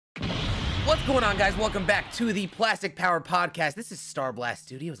What's going on, guys? Welcome back to the Plastic Power Podcast. This is Star Blast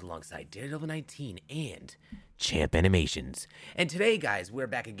Studios alongside Daredevil 19 and Champ Animations. And today, guys, we're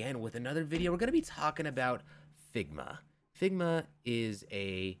back again with another video. We're going to be talking about Figma. Figma is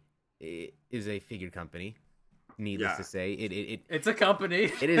a figure company. Needless to say, it's a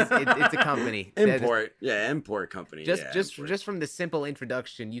company. It's a company. Import company. Just from the simple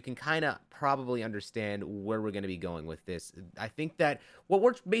introduction, you can kind of probably understand where we're going to be going with this. I think that what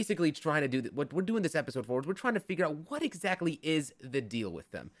we're basically trying to do, what we're doing this episode for, is we're trying to figure out what exactly is the deal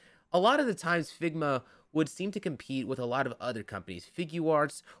with them. A lot of the times, Figma would seem to compete with a lot of other companies,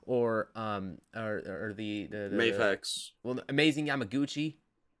 Figuarts or the Mafex. Amazing Yamaguchi.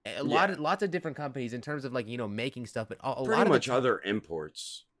 Lots of different companies in terms of making stuff, but a Pretty lot of much other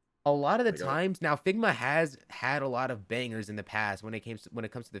imports. A lot of the times now, Figma has had a lot of bangers in the past when it comes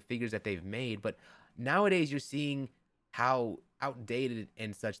to the figures that they've made, but nowadays you're seeing how outdated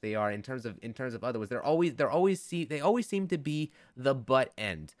and such they are in terms of others. They always seem to be the butt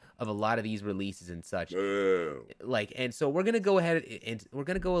end of a lot of these releases and such. And so we're gonna go ahead and we're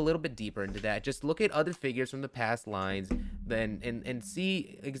gonna go a little bit deeper into that. Just look at other figures from the past lines, and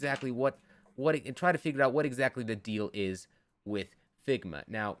see exactly and try to figure out what exactly the deal is with Figma.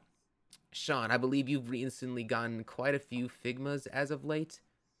 Now, Sean, I believe you've recently gotten quite a few Figmas as of late.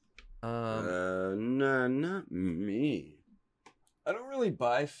 No, not me. I don't really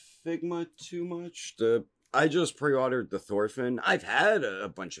buy Figma too much. I just pre-ordered the Thorfinn. I've had a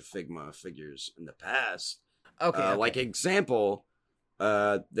bunch of Figma figures in the past. Okay. Like example,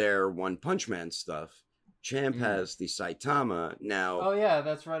 their One Punch Man stuff. Champ has the Saitama now. Oh yeah,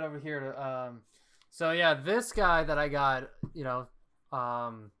 that's right over here. So yeah, this guy that I got,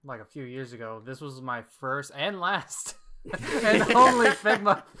 like a few years ago. This was my first and last. And only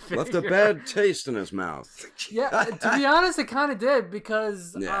Figma figure. Left a bad taste in his mouth. Yeah, to be honest, it kind of did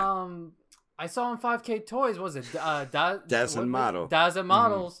because I saw on 5K Toys, was it Dazen Model. Dazen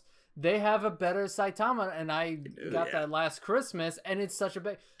Models. They have a better Saitama, and I got that last Christmas, and it's such a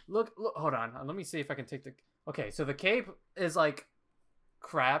big look. Hold on, let me see if I can take the. Okay, so the cape is like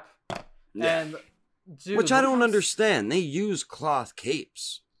crap, and dude, which I don't understand. They use cloth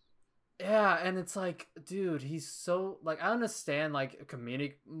capes. Yeah, and it's like, dude, he's so I understand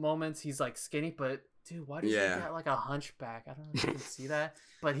comedic moments. He's skinny, but dude, why does he got like a hunchback? I don't know if you can see that,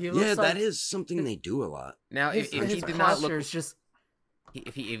 but he looks that is something they do a lot. Now, if he did not look,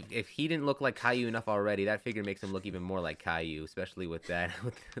 if he didn't look like Caillou enough already, that figure makes him look even more like Caillou, especially with that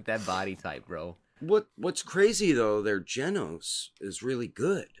body type, bro. What's crazy though, their Genos is really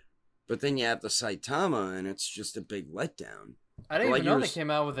good, but then you have the Saitama, and it's just a big letdown. I didn't even know they came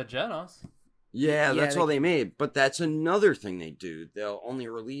out with the Genos. Yeah, that's all they made. But that's another thing they do. They'll only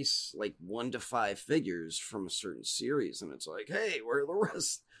release 1 to 5 figures from a certain series, and it's like, hey, where are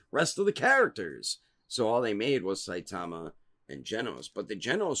the rest of the characters? So all they made was Saitama and Genos. But the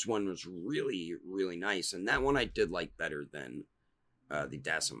Genos one was really, really nice, and that one I did like better than the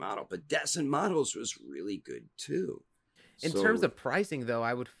Dazen Model. But Dazen Models was really good too. In terms of pricing, though,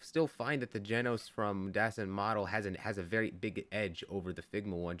 I would still find that the Genos from Dazen Model has a very big edge over the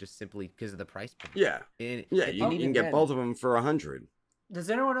Figma one, just simply because of the price point. Yeah, you can get both of them for $100. Does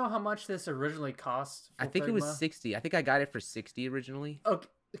anyone know how much this originally cost? I think it was $60. I think I got it for $60 originally.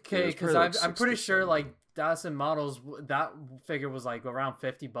 Okay, because I'm pretty sure Dazen Models, that figure was around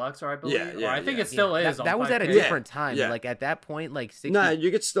 $50, or I believe. I think it still is. That was at a different time. Yeah. At that point, 60. No,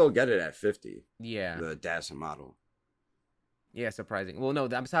 you could still get it at $50. Yeah, the Dazen Model. Yeah, surprising. Well, no,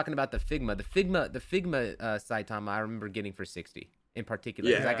 I'm talking about the Figma. The Figma Saitama I remember getting for $60 in particular,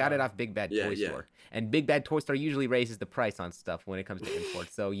 because I got it off Big Bad Toy Store, and Big Bad Toy Store usually raises the price on stuff when it comes to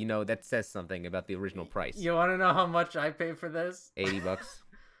imports. So that says something about the original price. You want to know how much I paid for this? $80.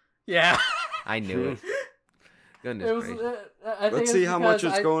 Yeah, I knew it. Goodness gracious. Let's see how much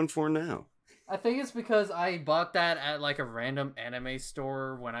it's going for now. I think it's because I bought that at a random anime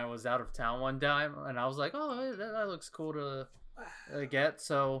store when I was out of town one time, and I was like, "Oh, that looks cool to get."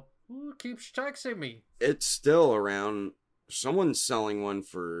 So who keeps texting me? It's still around. Someone's selling one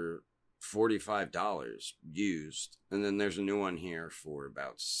for $45 used, and then there's a new one here for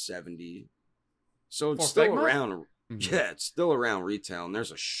about $70. So it's still around. Yeah, it's still around retail, and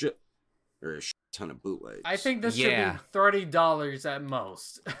there's a shit ton of bootlegs. I think this should be $30 at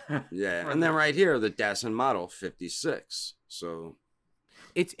most. Yeah, and then right here, the Dazen Model, $56. So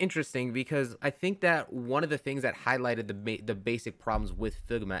it's interesting because I think that one of the things that highlighted the basic problems with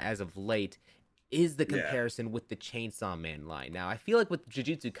Figma as of late is the Yeah. comparison with the Chainsaw Man line. Now, I feel like with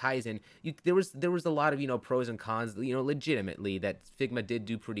Jujutsu Kaisen, there was a lot of pros and cons. Legitimately that Figma did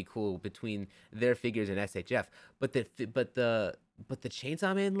do pretty cool between their figures and SHF. But the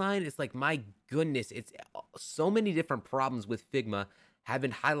Chainsaw Man line is like, my goodness, it's so many different problems with Figma have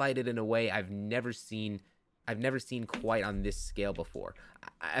been highlighted in a way I've never seen quite on this scale before.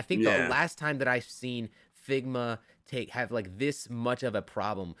 I think the last time that I've seen Figma have like this much of a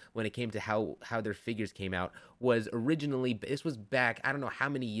problem when it came to how their figures came out was originally, this was back, I don't know how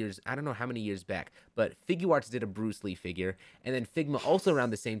many years back, but Figuarts did a Bruce Lee figure, and then Figma also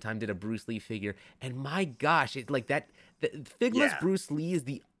around the same time did a Bruce Lee figure, and my gosh, it's like that Figma's Bruce Lee is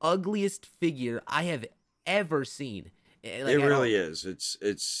the ugliest figure I have ever seen. Like, it really is.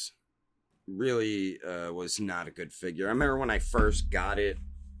 It's really was not a good figure. I remember when I first got it,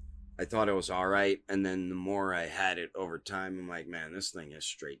 I thought it was all right, and then the more I had it over time, I'm like, man, this thing is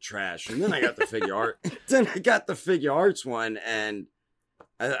straight trash. And then I got the figure art. Then I got the figure arts one, and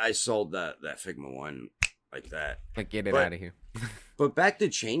I sold that Figma one like that. Like, get it out of here. But back to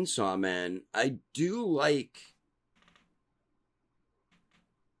Chainsaw Man, I do like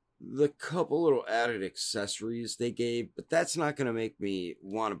the couple little added accessories they gave, but that's not going to make me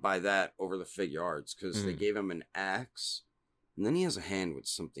want to buy that over the figure arts, because they gave him an axe. And then he has a hand with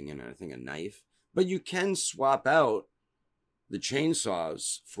something in it, I think a knife. But you can swap out the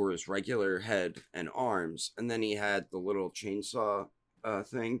chainsaws for his regular head and arms. And then he had the little chainsaw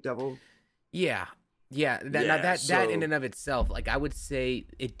thing, devil. Yeah. That in and of itself, like, I would say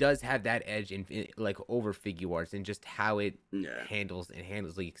it does have that edge in like over Figuarts and just how it handles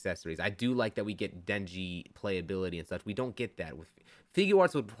the accessories. I do like that we get Denji playability and such. We don't get that with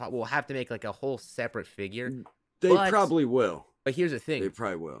Figuarts. Will have to make like a whole separate figure. They probably will. But here's the thing. They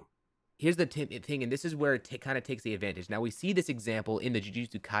probably will. Here's the thing, and this is where it kind of takes the advantage. Now, we see this example in the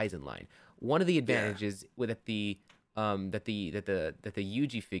Jujutsu Kaisen line. One of the advantages with the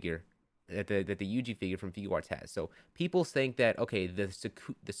Yuji figure that the Yuji figure from Figuarts has. So people think that, okay, the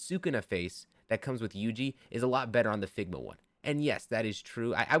Sukuna face that comes with Yuji is a lot better on the Figma one. And yes, that is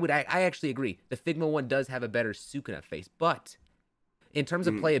true. I actually agree. The Figma one does have a better Sukuna face, but in terms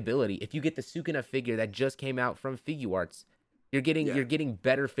of playability, if you get the Sukuna figure that just came out from Figuarts, you're getting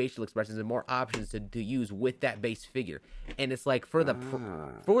better facial expressions and more options to use with that base figure. And it's like for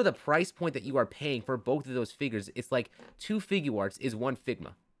the price point that you are paying for both of those figures, it's like 2 Figuarts is 1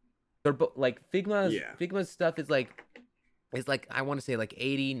 Figma. They're like Figma's stuff is like I want to say like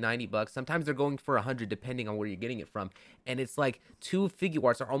 $80-$90. Sometimes they're going for $100 depending on where you're getting it from. And it's like 2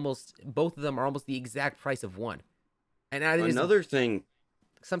 Figuarts both of them are almost the exact price of one. And another thing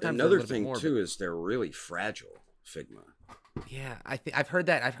more, too is they're really fragile, Figma. Yeah, I've heard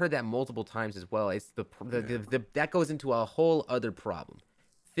that multiple times as well. It's the that goes into a whole other problem.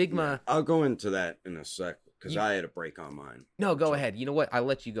 Figma. Yeah, I'll go into that in a sec because I had a break on mine. No, go ahead. You know what? I'll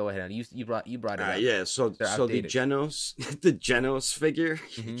let you go ahead. You brought it up. Yeah. So the Genos figure.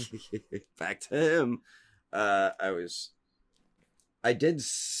 Back to him. I did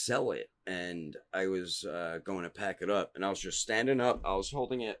sell it, and I was going to pack it up, and I was just standing up. I was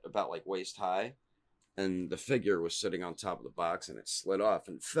holding it about like waist high. And the figure was sitting on top of the box, and it slid off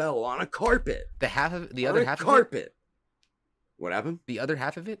and fell on a carpet. The other half carpet. Of it? What happened? The other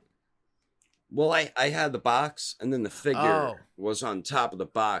half of it? Well, I had the box, and then the figure was on top of the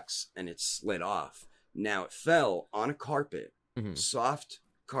box, and it slid off. Now it fell on a carpet, soft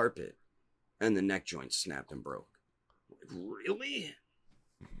carpet, and the neck joint snapped and broke. Really?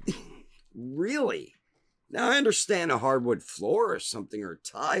 Really? Now I understand a hardwood floor or something, or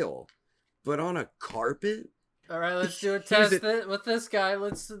tile. But on a carpet? All right, let's do a test with this guy.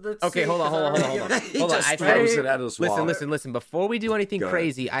 Let's okay, see. hold on. He just throws it at his wall. Listen. Before we do anything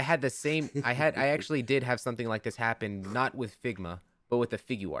crazy, I had the same. I actually did have something like this happen, not with Figma, but with the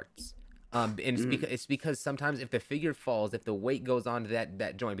Figuarts. And it's because sometimes if the figure falls, if the weight goes onto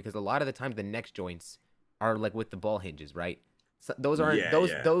that joint, because a lot of the times the neck joints are like with the ball hinges, right? So those aren't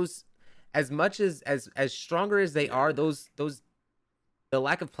those as much as stronger as they are. Those the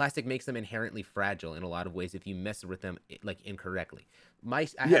lack of plastic makes them inherently fragile in a lot of ways if you mess with them like incorrectly.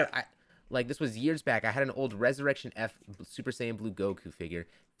 This was years back. I had an old Resurrection F Super Saiyan Blue Goku figure.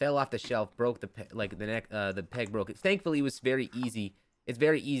 Fell off the shelf, broke the peg broke. Thankfully, it was very easy. It's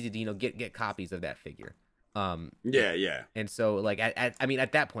very easy to get copies of that figure. And so like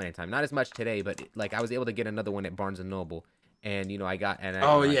at that point in time, not as much today, but like I was able to get another one at Barnes and Noble. And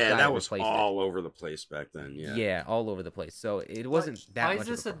that was all over the place back then. Yeah, all over the place. So it wasn't that much. Why is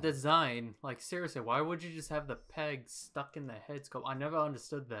this a design? Like seriously, why would you just have the peg stuck in the head sculpt? I never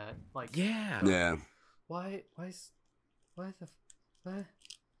understood that. Like yeah. Why the what?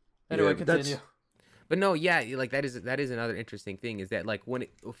 Anyway, continue. But no, yeah, like that is another interesting thing is that like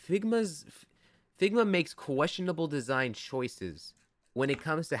Figma makes questionable design choices when it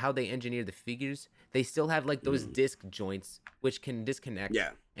comes to how they engineer the figures. They still have like those disc joints which can disconnect.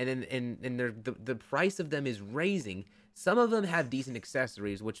 Yeah. And then the price of them is raising. Some of them have decent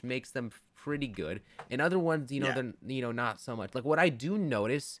accessories, which makes them pretty good, and other ones, they're not so much. Like what I do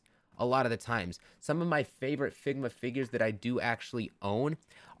notice a lot of the times, some of my favorite Figma figures that I do actually own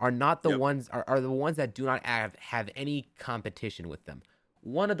are not the ones are the ones that do not have any competition with them.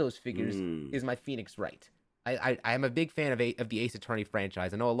 One of those figures is my Phoenix Wright. I am a big fan of the Ace Attorney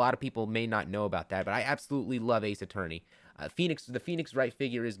franchise. I know a lot of people may not know about that, but I absolutely love Ace Attorney. The Phoenix Wright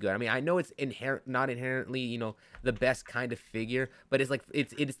figure is good. I mean, I know it's not inherently, the best kind of figure, but it's like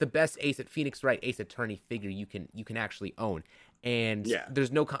it's the best Phoenix Wright Ace Attorney figure you can actually own. And there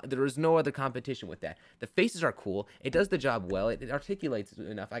is no other competition with that. The faces are cool. It does the job well. It articulates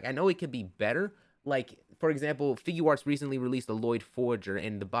enough. Like I know it could be better. Like for example, Figuarts recently released a Lloyd Forger,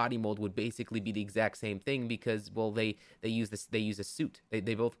 and the body mold would basically be the exact same thing because they use a suit.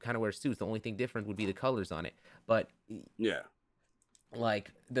 They both kind of wear suits. The only thing different would be the colors on it. But yeah, like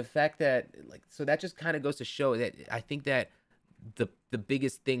the fact that so that just kind of goes to show that I think that the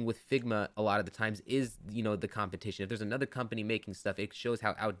biggest thing with Figma a lot of the times is the competition. If there's another company making stuff, it shows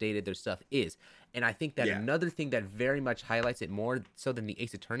how outdated their stuff is. And I think that another thing that very much highlights it more so than the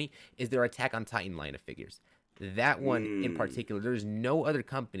Ace Attorney is their Attack on Titan line of figures. That one in particular, there's no other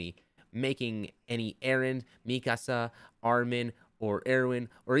company making any Eren, Mikasa, Armin, or Erwin,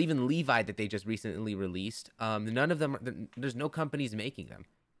 or even Levi that they just recently released. None of them. There's no companies making them.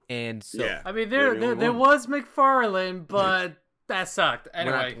 And so I mean, there was McFarlane, but that sucked.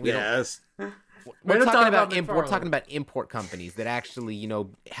 Anyway, we're talking about import companies that actually,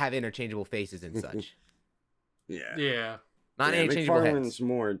 have interchangeable faces and such. Yeah. Not interchangeable McFarlane's heads.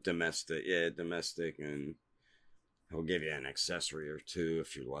 more domestic. Yeah, domestic, and he'll give you an accessory or two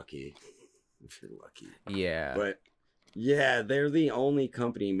if you're lucky. Yeah. But yeah, they're the only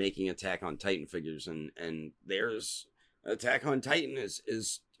company making Attack on Titan figures, and there's Attack on Titan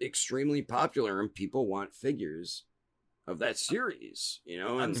is extremely popular, and people want figures of that series,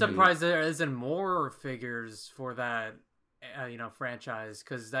 I'm surprised there isn't more figures for that franchise,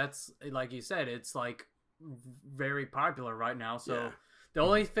 because that's, like you said, it's like very popular right now. So the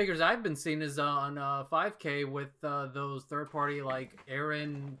only figures I've been seeing is on 5K with those third party like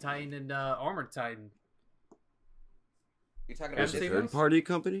Eren Titan and Armored Titan. You talking about a third party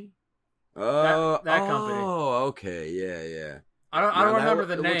company? That company. Oh, okay, yeah. I don't remember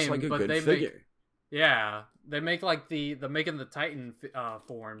the name, like but they figure. they make like they're making the Titan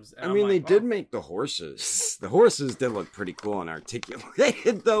forms. I mean, they did make the horses. The horses did look pretty cool and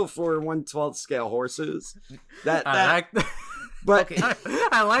articulated, though, for 1/12 scale horses. But I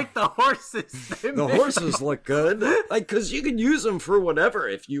like the horses. The horses look good, like because you can use them for whatever.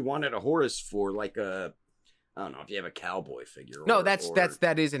 If you wanted a horse for like I don't know if you have a cowboy figure.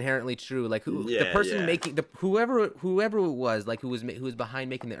 That is inherently true. Like the person making whoever it was, like who was behind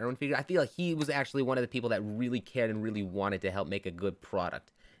making the Erwin figure. I feel like he was actually one of the people that really cared and really wanted to help make a good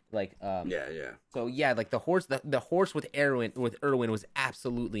product. Like So yeah, like the horse with Erwin was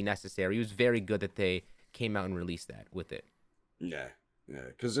absolutely necessary. It was very good that they came out and released that with it. Yeah,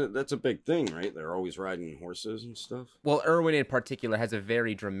 because that's a big thing, right? They're always riding horses and stuff. Well, Erwin in particular has a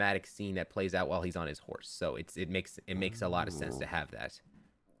very dramatic scene that plays out while he's on his horse, so it makes a lot of sense to have that.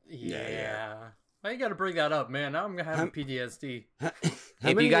 Yeah. Why you got to bring that up, man? Now I'm gonna have PTSD. If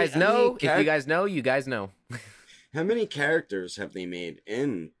you guys know, you guys know. How many characters have they made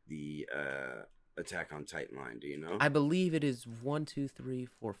in the Attack on Titan line? Do you know? I believe it is 1, 2, 3,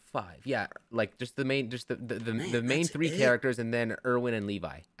 4, 5. Yeah, like just the main three characters, and then Erwin and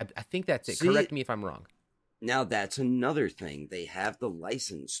Levi. I think that's it. Correct me if I'm wrong. Now that's another thing. They have the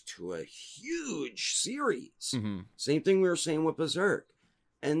license to a huge series. Mm-hmm. Same thing we were saying with Berserk,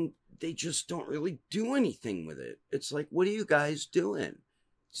 and they just don't really do anything with it. It's like, what are you guys doing?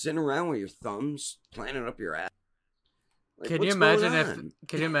 Sitting around with your thumbs, planning up your ass. Like, Can you imagine if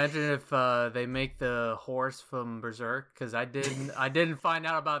they make the horse from Berserk? Because I didn't find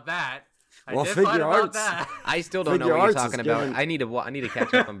out about that. I still don't know what you're talking about. I need to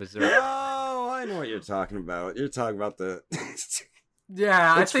catch up on Berserk. Oh, I know what you're talking about. You're talking about the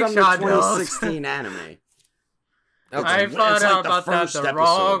I think from Sean the 2016 anime. Okay. I found out about that the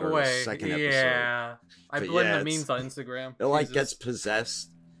wrong way. Second yeah, I blend the memes on Instagram. It gets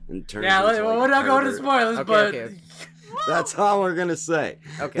possessed and turns. Yeah, we're not going to spoilers, but okay. That's all we're gonna say.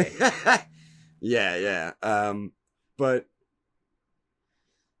 Okay. yeah. But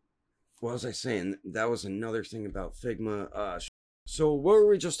what was I saying? That was another thing about Figma. So what were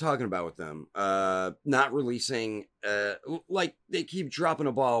we just talking about with them? Not releasing. Like they keep dropping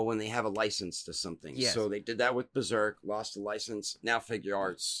a ball when they have a license to something. Yes. So they did that with Berserk, lost the license. Now Figure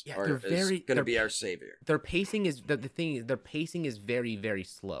Arts Yeah, is going to be our savior. Their pacing is the thing. Their pacing is very, very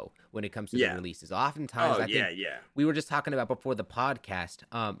slow when it comes to the releases. Oftentimes, I think we were just talking about before the podcast,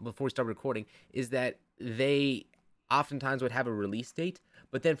 before we started recording, is that they oftentimes would have a release date,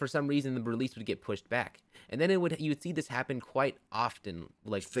 but then for some reason the release would get pushed back, and then you would see this happen quite often.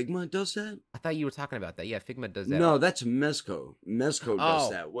 Like Figma does that. I thought you were talking about that. Yeah, Figma does that. No, that's Mezco. Mezco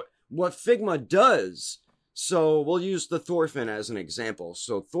does that. What Figma does. So we'll use the Thorfinn as an example.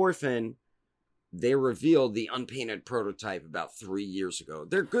 So Thorfinn, they revealed the unpainted prototype about 3 years ago.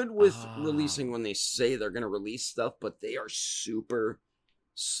 They're good with releasing when they say they're going to release stuff, but they are super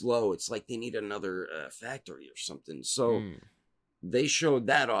slow. It's like they need another factory or something. So they showed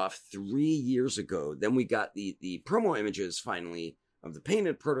that off 3 years ago. Then we got the promo images finally of the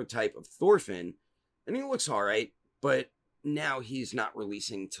painted prototype of Thorfinn, and he looks all right, but now he's not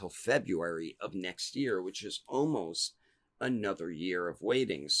releasing till February of next year, which is almost another year of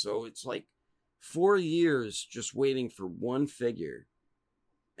waiting. So it's like 4 years just waiting for one figure,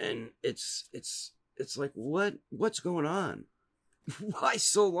 and it's like what's going on? Why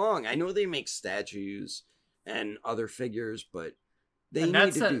so long? I know they make statues and other figures, but they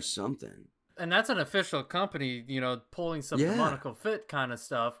need to do something. And that's an official company, pulling some demonical fit kind of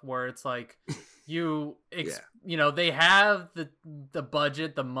stuff, where it's like they have the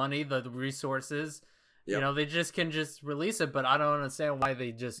budget, the money, the resources. Yep. They can release it, but I don't understand why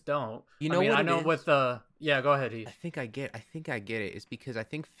they just don't. I know with the go ahead, Heath. I think I get it. It's because I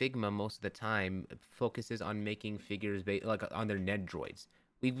think Figma most of the time focuses on making figures like on their Ned droids.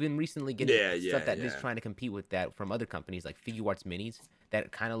 We've been recently getting stuff that is trying to compete with that from other companies like Figure Arts Minis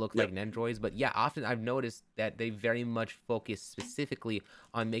that kind of look like Ned droids. But yeah, often I've noticed that they very much focus specifically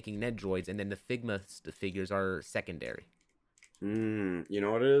on making Ned droids, and then the Figma figures are secondary. You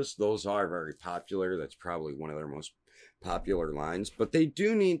know what it is? Those are very popular. That's probably one of their most popular lines. But they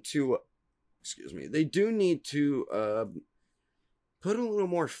do need to, put a little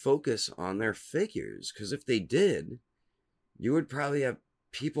more focus on their figures. Because if they did, you would probably have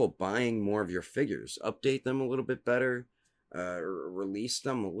people buying more of your figures. Update them a little bit better. Release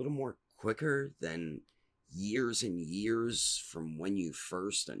them a little more quicker than years and years from when you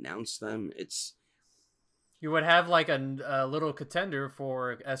first announced them. You would have like a little contender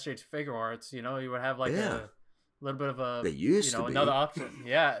for SH Figure Arts, you would have like a little bit of a, another option.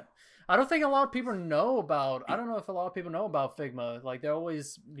 Yeah. I don't think a lot of people know about, I don't know if a lot of people know about Figma. Like they're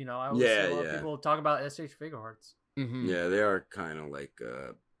always, I always see a lot of people talk about SH Figure Arts. Mm-hmm. Yeah, they are kind of like,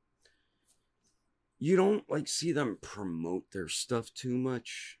 you don't like see them promote their stuff too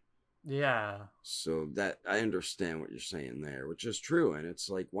much. Yeah. So that, I understand what you're saying there, which is true. And it's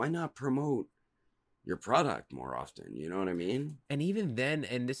like, why not promote your product more often? You know what I mean? And even then,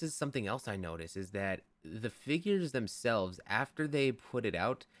 and this is something else I notice, is that the figures themselves, after they put it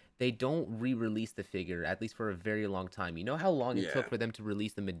out, they don't re-release the figure, at least for a very long time. You know how long it took for them to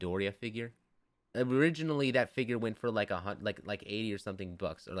release the Midoriya figure? Originally, that figure went for like like 80 or something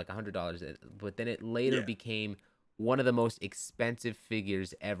bucks, or like $100, but then it later became one of the most expensive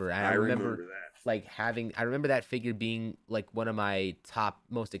figures ever. And I remember that. I remember that figure being like one of my top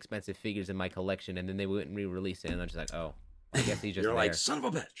most expensive figures in my collection, and then they wouldn't re-release it, and I'm just like, oh, I guess he's just You're there. like, son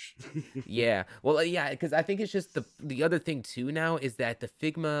of a bitch. Yeah. Well, yeah, because I think it's just the other thing too now is that the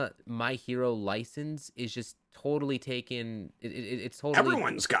Figma My Hero license is just totally taken. It's totally,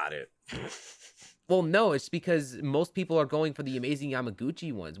 everyone's got it. Well, no, it's because most people are going for the Amazing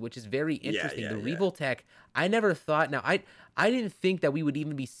Yamaguchi ones, which is very interesting. The Revoltech, I never thought. Now, I didn't think that we would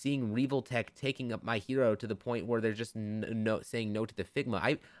even be seeing Revoltech taking up My Hero to the point where they're just saying no to the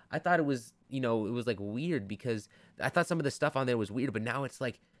Figma. I thought it was, it was like weird because I thought some of the stuff on there was weird, but now it's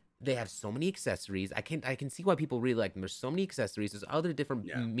like they have so many accessories. I can see why people really like them. There's so many accessories. There's other different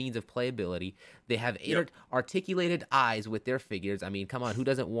means of playability. They have articulated eyes with their figures. I mean, come on, who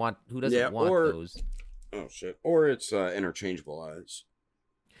doesn't want those? Oh shit! Or it's interchangeable eyes.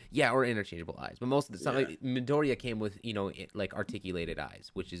 Yeah, or interchangeable eyes. But most of the time, like, Midoriya came with like articulated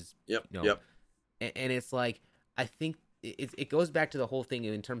eyes, which is and it's like I think it goes back to the whole thing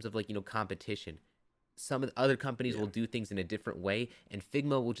in terms of like competition. Some of the other companies will do things in a different way, and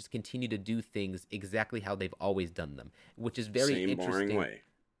Figma will just continue to do things exactly how they've always done them, which is very interesting. Boring way.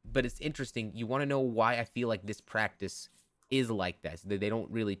 But it's interesting. You want to know why I feel like this practice is like that? They don't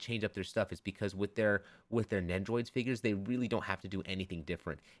really change up their stuff. It's because with their Nendroids figures, they really don't have to do anything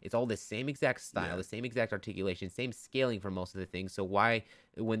different. It's all the same exact style, the same exact articulation, same scaling for most of the things. So why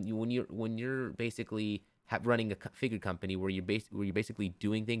when you're basically running a figure company where you're basically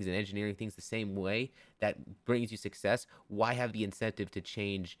doing things and engineering things the same way that brings you success, why have the incentive to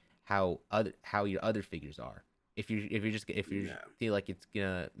change how your other figures are if you Yeah. feel like it's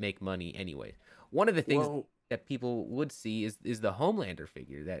gonna make money anyway? One of the things Well, that people would see is the Homelander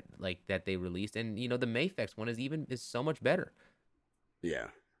figure that they released, and the Mayfex one is so much better. yeah.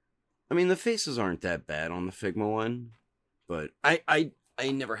 I mean, the faces aren't that bad on the Figma one, but I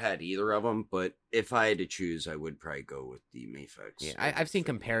never had either of them. But if I had to choose, I would probably go with the Mayfex. Yeah, over I've the seen Figma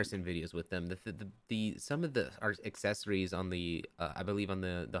one. comparison videos with them. The some of the accessories on the I believe on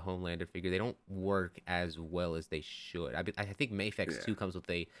the Homelander figure, they don't work as well as they should. I think Mayfex Yeah. 2 comes with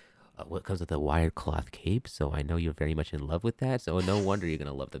a wired cloth cape, so I know you're very much in love with that. So no wonder you're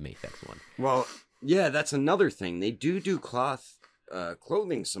gonna love the Mayfex one. Well, yeah, that's another thing. They do cloth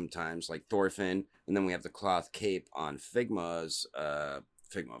clothing sometimes, like Thorfinn, and then we have the cloth cape on Figma's.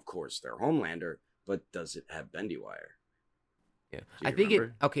 Figma, of course, their Homelander, but does it have bendy wire? Yeah, Do I you think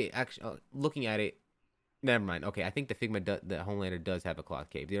remember? Okay, actually, looking at it, never mind. Okay, I think the Homelander does have a cloth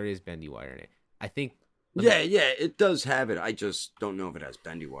cape. There is bendy wire in it. I think. Let me- Yeah, it does have it. I just don't know if it has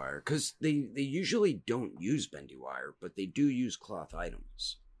bendy wire because they usually don't use bendy wire, but they do use cloth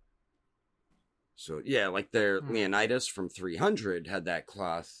items. So yeah, like their Leonidas from 300 had that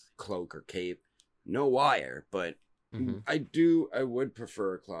cloth cloak or cape, no wire, but Mhm. I would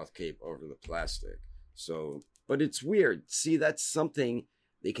prefer a cloth cape over the plastic. So, but it's weird. See, that's something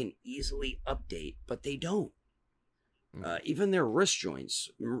they can easily update, but they don't. Even their wrist joints.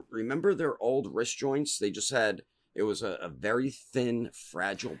 Remember their old wrist joints? They just had it was a very thin,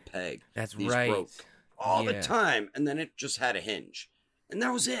 fragile peg. That's These right. broke all the Yeah. time, and then it just had a hinge, and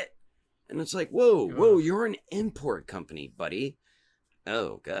that was it. And it's like, whoa, you're an import company, buddy.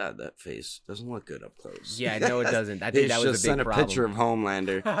 Oh God, that face doesn't look good up close. Yeah, no, it doesn't. I They think that was just a big sent a problem. picture of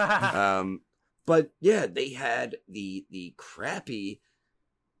Homelander. But yeah, they had the crappy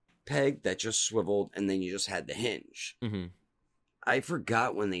peg that just swiveled, and then you just had the hinge. Mm-hmm. I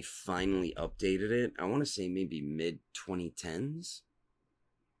forgot when they finally updated it. I want to say maybe mid 2010s,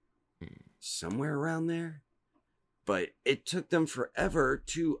 somewhere around there. But it took them forever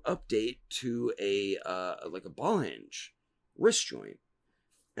to update to a like a ball hinge wrist joint.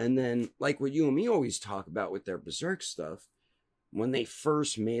 And then, like what you and me always talk about with their Berserk stuff, when they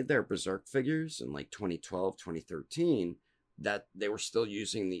first made their Berserk figures in like 2012, 2013, that they were still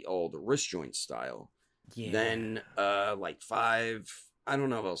using the old wrist joint style. Yeah. Then, like I don't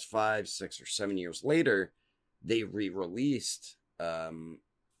know if it was 5, 6, or 7 years later, they re-released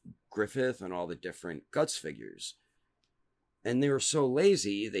Griffith and all the different Guts figures. And they were so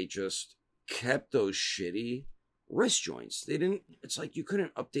lazy, they just kept those shitty wrist joints. They didn't, it's like you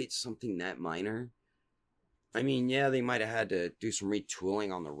couldn't update something that minor. I mean, yeah, they might have had to do some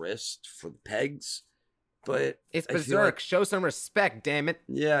retooling on the wrist for the pegs, but It's I feel Berserk. like- Show some respect, damn it.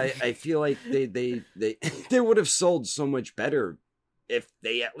 yeah, I feel like they they would have sold so much better if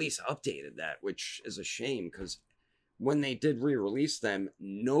they at least updated that, which is a shame because when they did re-release them,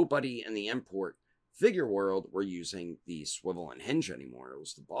 nobody in the import figure world were using the swivel and hinge anymore. It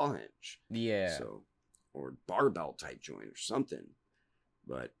was the ball hinge. Yeah. So, or barbell type joint or something.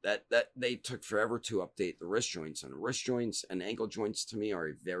 But that they took forever to update the wrist joints, and wrist joints and ankle joints to me are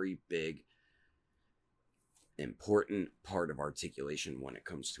a very big, important part of articulation when it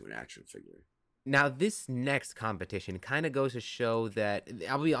comes to an action figure. Now this next competition kind of goes to show that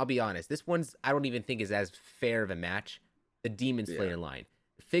I'll be honest. This one's I don't even think is as fair of a match. The Demon Slayer line,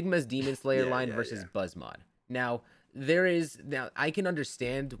 Figma's Demon Slayer line versus Buzzmod. Now I can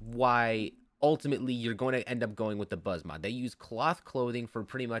understand why ultimately you're going to end up going with the Buzzmod. They use cloth clothing for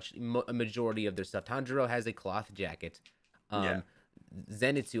pretty much a majority of their stuff. Tanjiro has a cloth jacket.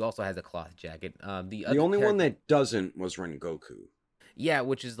 Zenitsu also has a cloth jacket. The only one that doesn't was Rengoku. Yeah,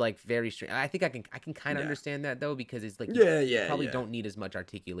 which is like very strange. I think I can kind of understand that though, because it's like you probably don't need as much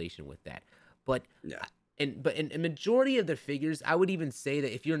articulation with that. But yeah. But in a majority of their figures, I would even say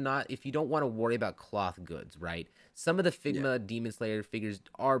that if you don't want to worry about cloth goods, right? Some of the Figma Demon Slayer figures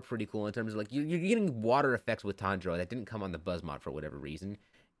are pretty cool in terms of like you're getting water effects with Tanjiro that didn't come on the Buzzmod for whatever reason,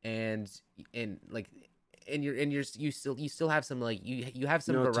 and you still have some like you have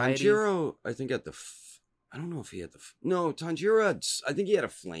some variety. Tanjiro, I think had I don't know if he had no Tanjiro. I think he had a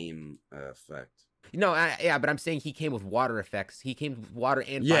flame effect. No, but I'm saying he came with water effects. He came with water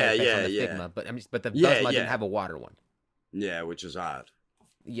and fire effects on the Figma, but the Buzzmod didn't have a water one. Yeah, which is odd.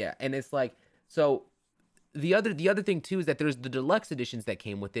 Yeah, and it's like so. The other thing too is that there's the deluxe editions that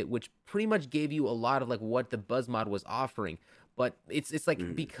came with it, which pretty much gave you a lot of like what the Buzzmod was offering. But it's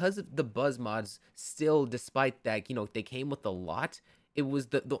like because of the Buzzmods still, despite that, they came with a lot. it was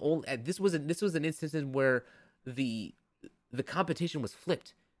the only this was an instance where the competition was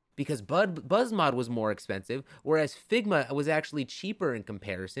flipped because BuzzMod was more expensive, whereas Figma was actually cheaper in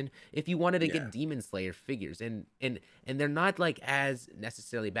comparison if you wanted to get Demon Slayer figures, and they're not like as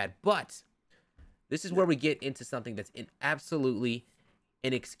necessarily bad. But this is where we get into something that's absolutely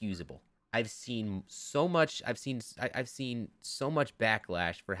inexcusable. I've seen so much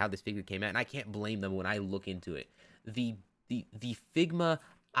backlash for how this figure came out, and I can't blame them when I look into it. The Figma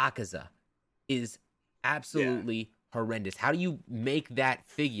Akaza is absolutely horrendous. How do you make that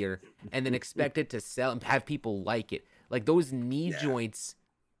figure and then expect it to sell and have people like it? Like those knee joints,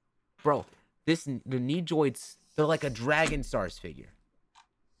 bro. The knee joints, they're like a Dragon Stars figure.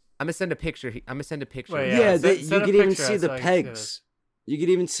 I'm gonna send a picture. Wait, you could even see the pegs. You could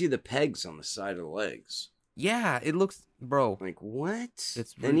even see the pegs on the side of the legs. Yeah, it looks, bro. Like what?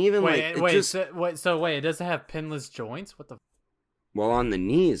 It's and even wait, it doesn't have pinless joints. What the? Well, on the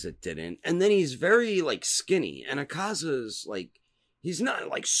knees it didn't, and then he's very like skinny, and Akaza's like he's not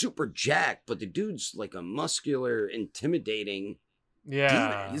like super jacked, but the dude's like a muscular, intimidating.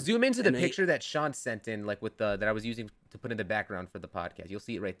 Yeah. demon. Zoom into the picture that Sean sent in, like with that I was using to put in the background for the podcast. You'll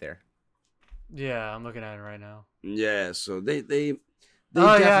see it right there. Yeah, I'm looking at it right now. Yeah, so they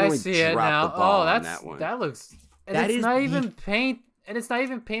I definitely see it now. dropped the ball on that's that one. that looks. And That it's is not the- even paint. And it's not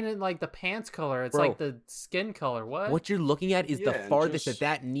even painted like the pants color. It's Bro. like the skin color. What? What you're looking at is the Yeah, farthest just-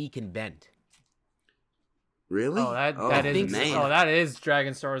 that knee can bend. Really? Oh, that is. man. Oh, that is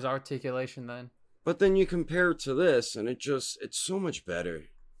Dragon Star's articulation then. But then you compare it to this, and it's so much better.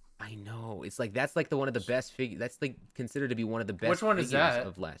 I know. It's like that's like one of the best figures. That's like considered to be one of the best. Which one is figures that?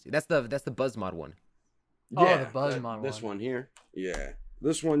 of last year. That's the BuzzMod one. Oh, the Buzzmon This one. one here. Yeah,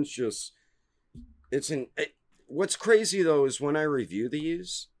 this one's just. What's crazy though is when I review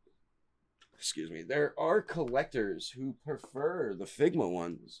these. Excuse me. There are collectors who prefer the Figma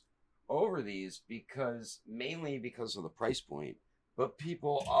ones over these mainly because of the price point, but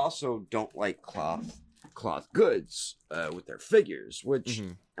people also don't like cloth goods with their figures, which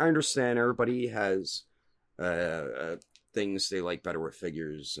I understand. Everybody has things they like better with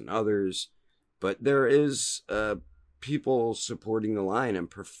figures than others, but there is people supporting the line and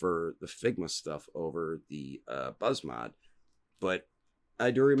prefer the Figma stuff over the BuzzMod. But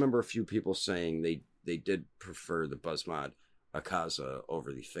I do remember a few people saying they did prefer the BuzzMod Akaza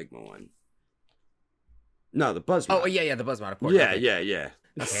over the Figma one. No, the BuzzMod. Oh yeah, the BuzzMod, of course. Yeah, Okay. yeah.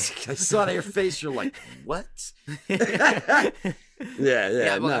 Okay. I saw it on your face. You're like, what?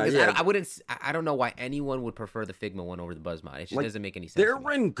 yeah. Well, I don't know why anyone would prefer the Figma one over the BuzzMod. It just Like, doesn't make any sense. Their to me.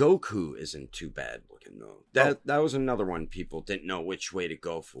 Rengoku isn't too bad looking though. That was another one people didn't know which way to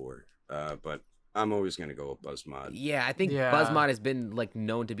go for. But I'm always gonna go with BuzzMod. Yeah, I think Yeah. BuzzMod has been like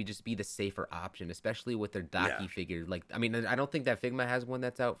known to be the safer option, especially with their Daki Yeah. figure. Like, I mean, I don't think that Figma has one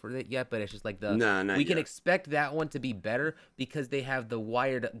that's out for it yet, but it's just like No, not we can yet. expect that one to be better because they have the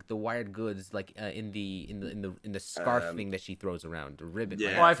wired goods like in the scarf thing that she throws around, the ribbon.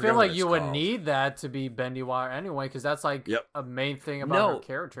 Yeah. Well, I forgot feel what like it's you would called. need that to be bendy wire anyway, because that's like Yep. a main thing about her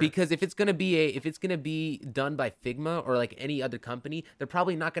character. because if it's gonna be done by Figma or like any other company, they're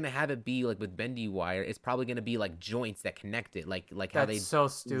probably not gonna have it be like with bendy wire. It's probably gonna be like joints that connect it, like how that's they. so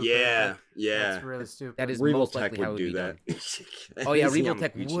stupid. Yeah. That's really stupid. That is Regal most Tech likely how it would would do be that. done. Oh yeah, I've seen Regal on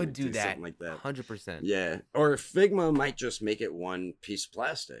Tech YouTube would do that, something like that. 100%. Yeah, or Figma might just make it one piece of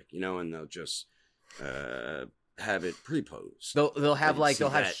plastic, and they'll just have it pre-posed. They'll have I can see they'll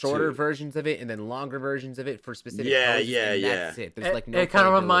have that, shorter too. versions of it and then longer versions of it for specific Yeah, poses, yeah, and yeah. that's it. There's like no it kind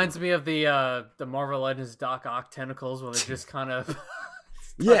of playability. reminds me of the Marvel Legends Doc Ock tentacles when they just kind of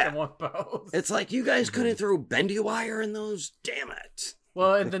Yeah. in one pose. It's like you guys couldn't throw bendy wire in those. Damn it!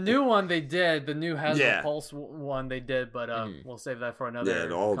 Well, in the new one they did, the new Hasbro Yeah. Pulse one they did, but we'll save that for another Yeah,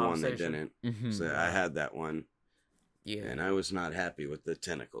 the old one they conversation. didn't. Mhm. So I had that one, Yeah. and I was not happy with the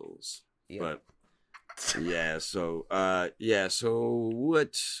tentacles. Yeah. But yeah, so so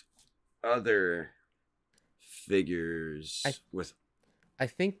what other figures with? I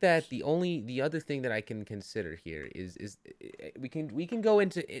think that the other thing that I can consider here is we can go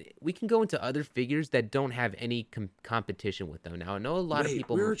into other figures that don't have any competition with them. Now I know a lot of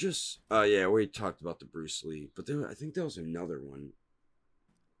people. We were just we talked about the Bruce Lee, but I think there was another one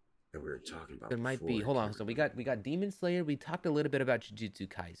that we were talking about. There might before. be. I Hold on. can't So we remember. got Demon Slayer. We talked a little bit about Jujutsu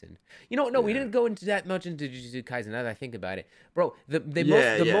Kaisen. No, we Yeah. didn't go into that much into Jujutsu Kaisen. Now that I think about it, bro, the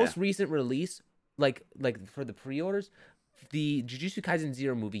Yeah. most recent release, like for the pre-orders, the Jujutsu Kaisen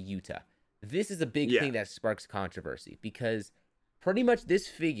Zero movie Utah. This is a big thing that sparks controversy because pretty much this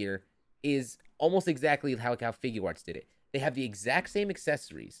figure is almost exactly how Figure Arts did it. They have the exact same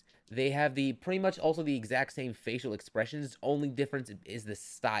accessories. They have pretty much also the exact same facial expressions. Only difference is the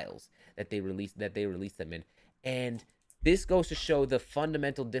styles that they release them in. And this goes to show the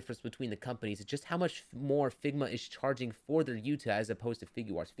fundamental difference between the companies. It's just how much more Figma is charging for their Utah as opposed to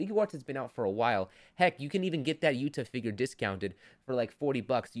Figuarts. Figuarts has been out for a while. Heck, you can even get that Utah figure discounted for like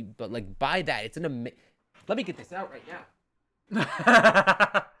 $40. But like buy that. It's let me get this out right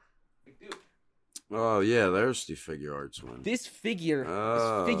now. Dude. Oh yeah, there's the Figuarts one. This figure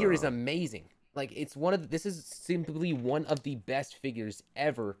is amazing. Like this is simply one of the best figures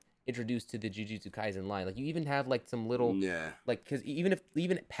ever introduced to the Jujutsu Kaisen line. Like you even have like some little like because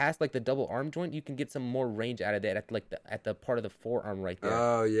even past like the double arm joint, you can get some more range out of that at the part of the forearm right there.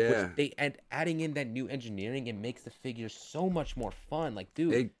 Oh yeah. And adding in that new engineering, it makes the figure so much more fun. Like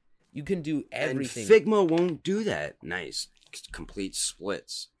dude, you can do everything. And Figma won't do that. Nice complete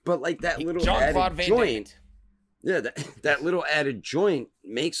splits, but like that little added joint. Yeah, that little added joint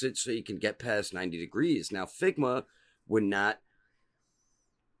makes it so you can get past 90 degrees. Now Figma would not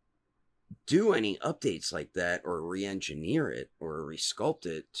do any updates like that or re-engineer it or resculpt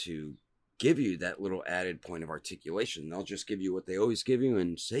it to give you that little added point of articulation. They'll just give you what they always give you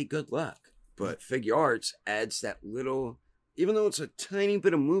and say good luck. But Figuarts adds that little, even though it's a tiny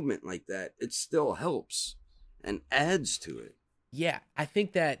bit of movement like that, it still helps and adds to it. Yeah, I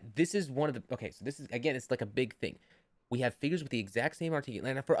think that this is one of the... Okay, so this is, again, it's like a big thing. We have figures with the exact same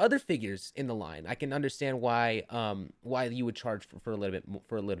articulation. And for other figures in the line, I can understand why you would charge for a little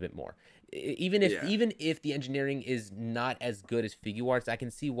bit more. Even if the engineering is not as good as Figuarts, I can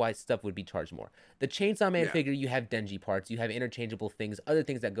see why stuff would be charged more. The Chainsaw Man figure, you have Denji parts, you have interchangeable things, other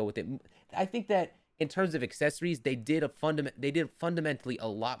things that go with it. I think that in terms of accessories, they did fundamentally a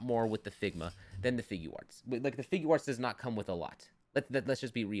lot more with the Figma than the Figuarts. Like the Figuarts does not come with a lot. Let's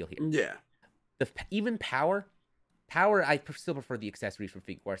just be real here. Yeah. Even Power, I still prefer the accessories from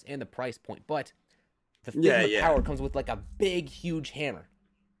Figuarts and the price point, but the Figma Power comes with like a big, huge hammer.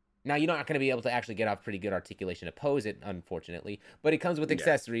 Now, you're not going to be able to actually get off pretty good articulation to pose it, unfortunately, but it comes with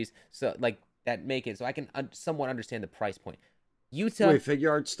accessories so like that make it so I can somewhat understand the price point. Utah. Wait,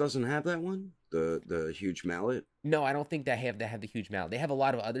 Figuarts doesn't have that one? The huge mallet? No, I don't think they have the huge mallet. They have a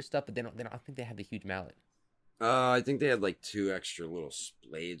lot of other stuff, but I don't think they have the huge mallet. I think they had like 2 extra little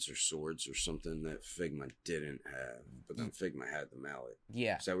blades or swords or something that Figma didn't have, but then Figma had the mallet.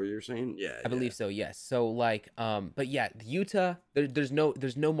 Yeah. Is that what you're saying? Yeah. I believe so, yes. So like, but yeah, Utah, there's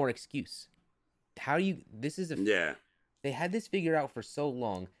no more excuse. They had this figure out for so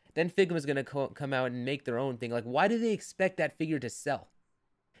long, then Figma's going to come out and make their own thing. Like, why do they expect that figure to sell?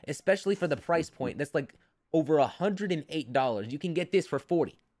 Especially for the price point. That's like over $108. You can get this for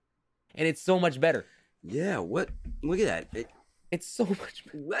 $40. And it's so much better. Yeah, what? Look at that. It's so much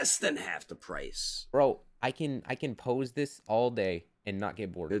less than half the price. Bro, I can pose this all day and not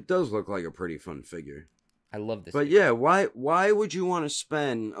get bored. It does look like a pretty fun figure. I love this. But figure. Yeah, why would you want to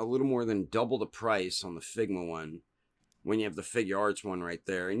spend a little more than double the price on the Figma one when you have the Figuarts one right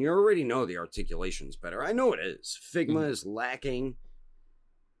there? And you already know the articulation's better. I know it is. Figma is lacking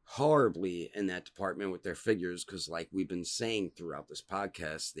horribly in that department with their figures because, like we've been saying throughout this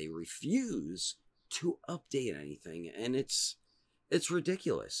podcast, they refuse to update anything, and it's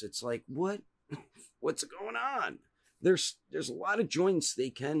ridiculous. It's like, what's going on? There's a lot of joints they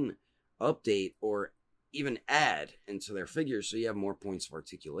can update or even add into their figures so you have more points of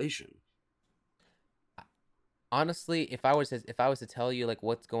articulation. Honestly, if I was to tell you like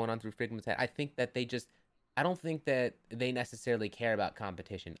what's going on through Figma's head, I think that I don't think that they necessarily care about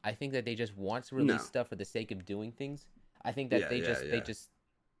competition. I think that they just want to release stuff for the sake of doing things. I think that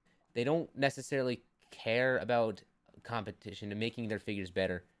they don't necessarily care about competition and making their figures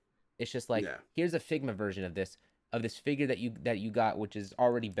better. It's just like, here's a Figma version of this figure that you got, which is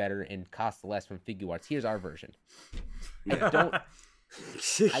already better and costs less from Figuarts. Here's our version.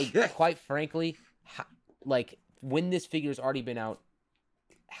 Quite frankly, like when this figure's already been out,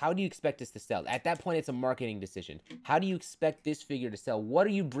 how do you expect this to sell? At that point, it's a marketing decision. How do you expect this figure to sell? What are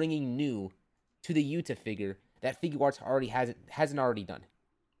you bringing new to the Utah figure that Figuarts hasn't already done?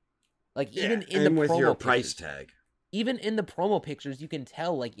 Like even in the with promo your pictures, price tag. Even in the promo pictures, you can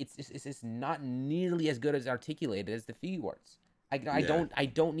tell like it's not nearly as good as articulated as the Figuarts. I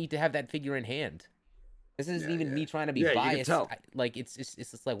don't need to have that figure in hand. This isn't even me trying to be biased. It's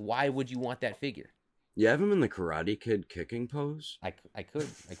just like, why would you want that figure? You have him in the Karate Kid kicking pose? I could,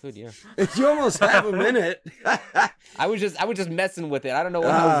 yeah. You almost have him in it. I was just messing with it. I don't know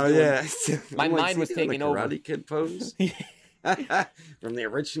what I was doing. Yeah. My mind was taking over. Karate Kid pose? From the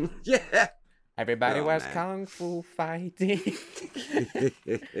original? Yeah. Everybody was kung fu fighting.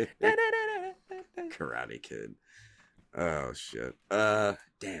 Karate Kid. Oh shit.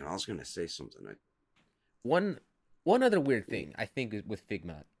 Damn, I was gonna say something. One other weird thing I think with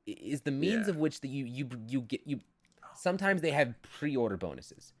Figma is the means of which that you get you. Sometimes they have pre-order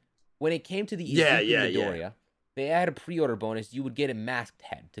bonuses. When it came to the Izuku Midoriya, they had a pre-order bonus. You would get a masked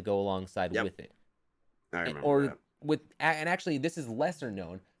head to go alongside with it. I remember that. And actually this is lesser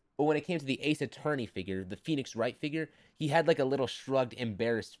known, but when it came to the Ace Attorney figure, the Phoenix Wright figure, he had like a little shrugged,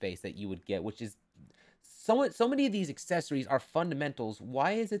 embarrassed face that you would get, which is so many of these accessories are fundamentals.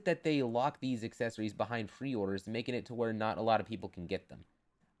 Why is it that they lock these accessories behind pre-orders, making it to where not a lot of people can get them?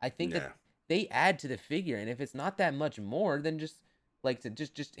 I think that they add to the figure, and if it's not that much more, then just like to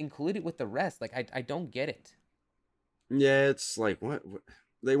just include it with the rest. Like I don't get it. Yeah, it's like what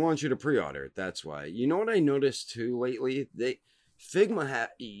they want you to pre-order it. That's why. You know what I noticed too lately? Figma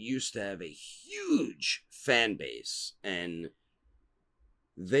used to have a huge fan base, and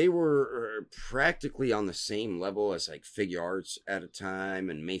they were practically on the same level as like Figure Arts at a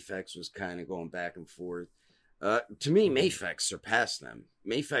time, and Mafex was kind of going back and forth. To me, Mafex surpassed them.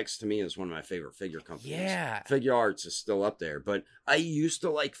 Mafex to me is one of my favorite figure companies. Yeah. Figure Arts is still up there, but I used to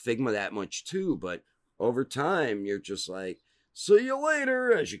like Figma that much too, but over time, you're just like, see you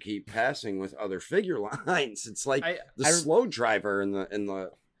later, as you keep passing with other figure lines. It's like the slow driver in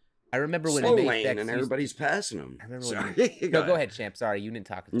the I remember when slow lane, and everybody's passing them. I remember no, go ahead, Champ. Sorry, you didn't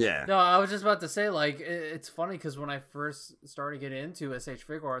talk. Yeah. No, I was just about to say, like, it's funny because when I first started getting into SH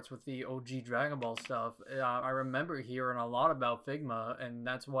Figure Arts with the OG Dragon Ball stuff, I remember hearing a lot about Figma, and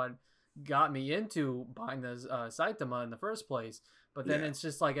that's what got me into buying the Saitama in the first place. But then it's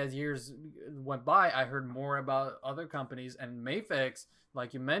just like as years went by, I heard more about other companies, and Mafex,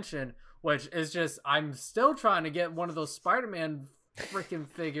 like you mentioned, which is just, I'm still trying to get one of those Spider-Man freaking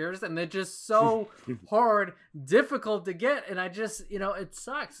figures, and they're just so hard, difficult to get, and I just, it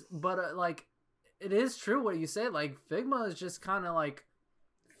sucks. But like, it is true what you say. Like, Figma is just kind of like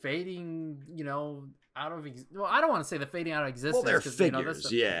fading, out of well, I don't want to say the fading out of existence. Well, they're figures,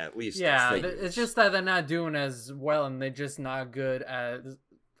 at least. Yeah, it's just that they're not doing as well, and they're just not good as.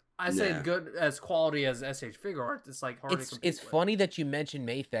 I say good as quality as SH Figure Art. It's like hard to compete It's funny that you mentioned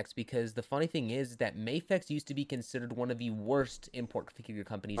Mafex, because the funny thing is that Mafex used to be considered one of the worst import figure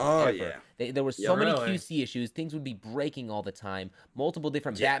companies ever. Yeah. There were so many QC issues. Things would be breaking all the time. Multiple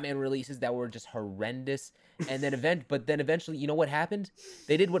different Batman releases that were just horrendous. And then eventually, you know what happened?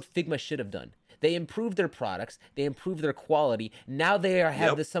 They did what Figma should have done. They improved their products. They improved their quality. Now they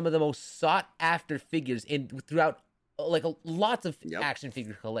have some of the most sought after figures throughout. Like lots of action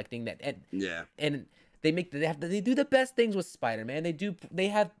figure collecting and they do the best things with Spider-Man. They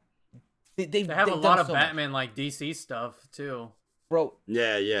have a lot of Batman like DC stuff too, bro.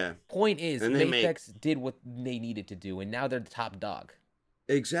 Point is, Mafex did what they needed to do, and now they're the top dog.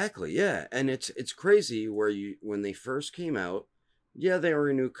 Exactly, and it's crazy when they first came out. They were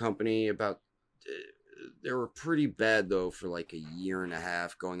a new company. They were pretty bad, though, for like a year and a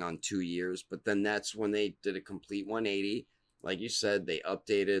half, going on 2 years. But then that's when they did a complete 180. Like you said, they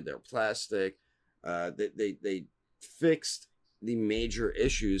updated their plastic. They fixed the major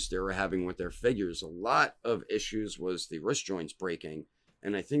issues they were having with their figures. A lot of issues was the wrist joints breaking.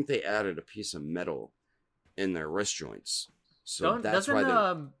 And I think they added a piece of metal in their wrist joints. So doesn't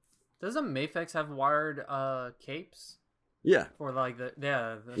Mafex have wired capes? Yeah. For like that's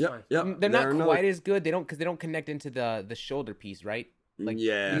They're not quite as good. They don't connect into the shoulder piece, right? Like,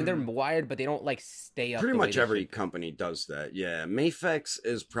 they're wired, but they don't like stay up. Pretty much every company does that. Yeah, Mafex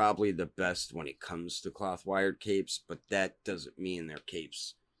is probably the best when it comes to cloth wired capes, but that doesn't mean their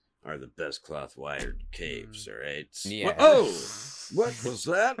capes are the best cloth wired capes. All right. Yeah. What was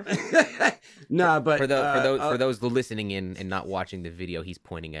that? Nah, but for those listening in and not watching the video, he's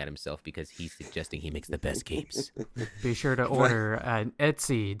pointing at himself because he's suggesting he makes the best capes. Be sure to order at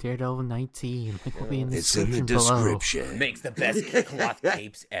Etsy Daredevil 19. Link will be in the it's in the description. Below. Makes the best cloth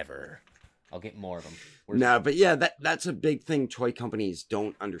capes ever. I'll get more of them. But that's a big thing toy companies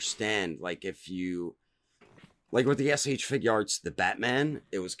don't understand. Like like with the SH Figure Arts, the Batman,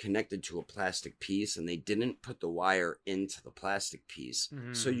 it was connected to a plastic piece, and they didn't put the wire into the plastic piece,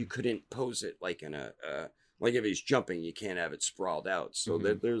 so you couldn't pose it like in like if he's jumping, you can't have it sprawled out. So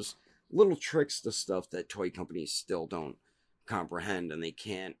there's little tricks to stuff that toy companies still don't comprehend, and they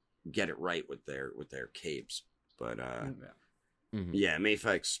can't get it right with their capes. But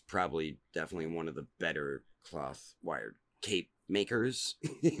Mafex probably definitely one of the better cloth wired cape makers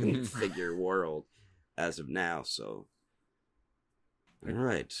in the figure world as of now. So all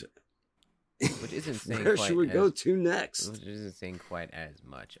right, which isn't saying where should we go to next? Which isn't saying quite as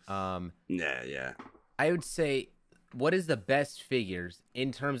much. Yeah. I would say, what is the best figures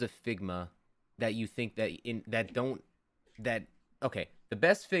in terms of Figma that you think that don't that okay, the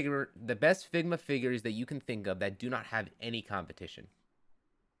best Figma figures that you can think of that do not have any competition,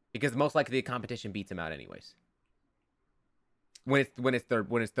 because most likely the competition beats them out anyways. When it's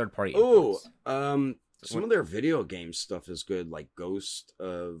third party. Oh, some of their video game stuff is good, like Ghost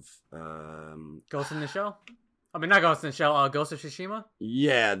in the Shell. I mean, not Ghost in the Shell. Ghost of Tsushima.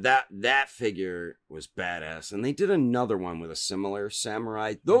 Yeah, that figure was badass, and they did another one with a similar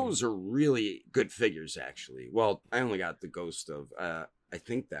samurai. Those are really good figures, actually. Well, I only got the Ghost of I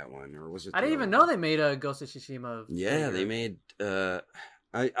think that one, or was it? I didn't even know they made a Ghost of Tsushima. Yeah, they made. I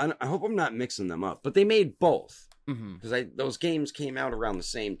hope I'm not mixing them up, but they made both because those games came out around the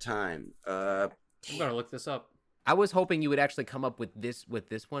same time. I'm gonna look this up. I was hoping you would actually come up with this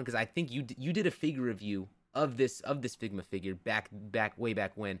one, because I think you did a figure review of this Figma figure way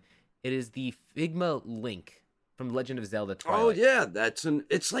back when. It is the Figma Link from Legend of Zelda Twilight. Oh yeah,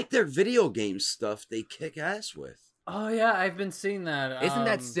 it's like their video game stuff they kick ass with. Oh yeah, I've been seeing that. Isn't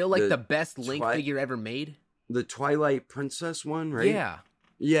that still like the best Link figure ever made? The Twilight Princess one, right? Yeah.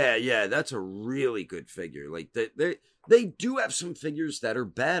 Yeah, that's a really good figure. Like they do have some figures that are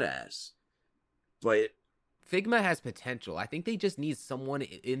badass. But Figma has potential. I think they just need someone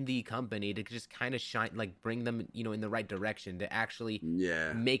in the company to just kind of shine, like bring them, in the right direction to actually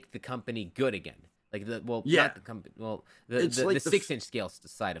make the company good again. Like not the company. Well, the 6-inch scale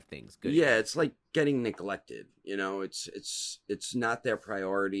side of things. Good. Yeah, it's like getting neglected. It's not their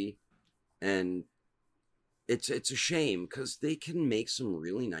priority, and it's a shame because they can make some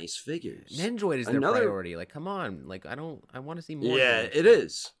really nice figures. Nendroid is their priority. Like, come on. Like, I want to see more. Yeah, it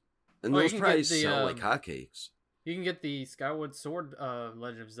is. And those probably sell like hotcakes. You can get the Skyward Sword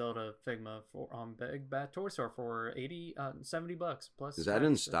Legend of Zelda Figma for Big Bad Toy Store for $70 plus. Is that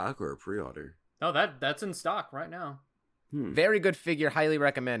in stock or a pre-order? No, that's in stock right now. Very good figure. Highly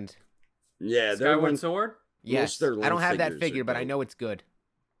recommend. Yeah, Skyward Sword. Yes, I don't have that figure, but I know it's good.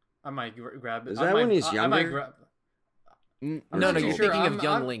 I might grab it. Is that when he's younger? I might grab. No, you're thinking of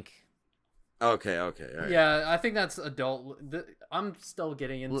young Link. Okay. All right. Yeah, I think that's adult. I'm still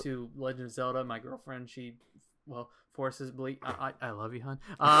getting into Legend of Zelda. My girlfriend, she forces me. I love you, hon.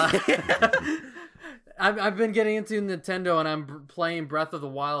 I've been getting into Nintendo, and I'm playing Breath of the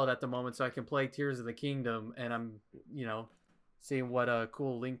Wild at the moment, so I can play Tears of the Kingdom, and I'm seeing what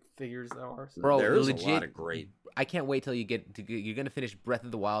cool Link figures there are. So. Bro, there's legit, a lot of great. I can't wait till you're gonna finish Breath of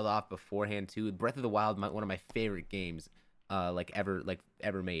the Wild off beforehand too. Breath of the Wild, one of my favorite games.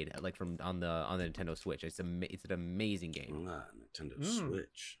 Ever made, like from on the Nintendo Switch. It's an amazing game. Nintendo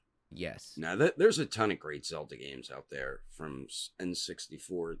Switch. Yes. Now there's a ton of great Zelda games out there from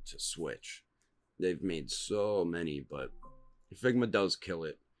N64 to Switch. They've made so many, but Figma does kill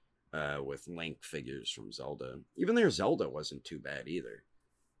it with Link figures from Zelda. Even their Zelda wasn't too bad either.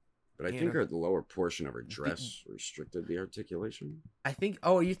 But I think the lower portion of her dress restricted the articulation. I think.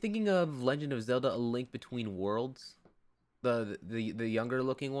 Oh, are you thinking of Legend of Zelda: A Link Between Worlds? The younger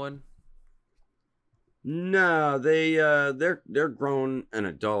looking one? No, they're grown and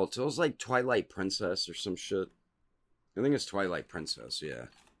adults. It was like Twilight Princess or some shit. I think it's Twilight Princess, yeah.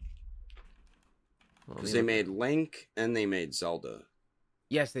 Because they made Link and they made Zelda.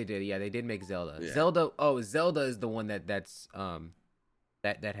 Yes, they did. Yeah, they did make Zelda. Yeah. Zelda is the one that has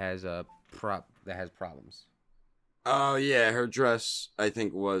problems. Oh yeah, her dress I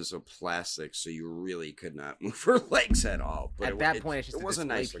think was a plastic, so you really could not move her legs at all. But at that point, it's just it was a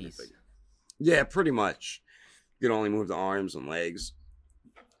nice piece. figure. Yeah, pretty much. You could only move the arms and legs.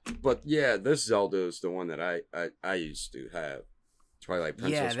 But yeah, this Zelda is the one that I used to have. Twilight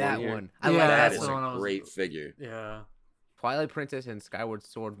Princess. Yeah, that one. one. I love that. Is a great figure. Yeah. Twilight Princess and Skyward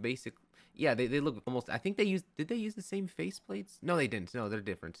Sword, yeah, they look almost. I think did they use the same faceplates? No, they didn't. No, they're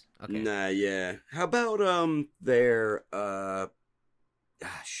different. Okay. Nah, yeah. How about their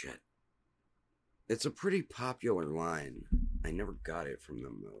shit. It's a pretty popular line. I never got it from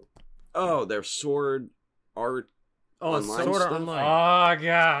them though. Oh, their sword art. Oh, online Sword stuff? Art Online. Oh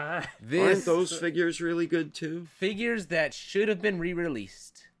god. Aren't those figures really good too? Figures that should have been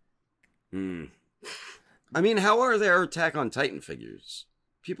re-released. I mean, how are their Attack on Titan figures?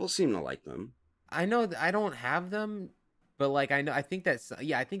 People seem to like them. I know I don't have them, but like I think that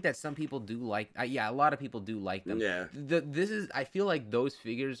some people do like. A lot of people do like them. Yeah. I feel like those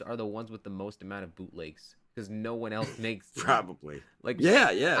figures are the ones with the most amount of bootlegs because no one else makes probably. Like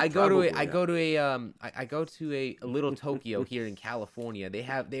yeah. I go to a Little Tokyo here in California.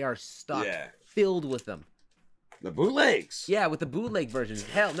 They are stocked filled with them. The bootlegs. Yeah, with the bootleg versions.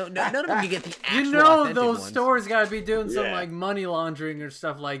 Hell, none of them can get the actual authentic those ones. stores got to be doing some like money laundering or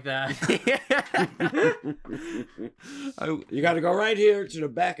stuff like that. You got to go right here to the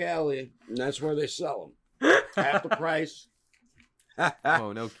back alley, and that's where they sell them. Half the price.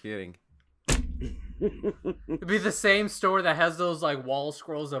 Oh, no kidding. It'd be the same store that has those like wall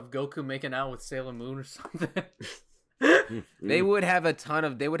scrolls of Goku making out with Sailor Moon or something. They would have a ton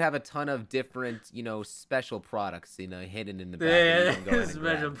of different, special products, hidden in the back. That you can go ahead and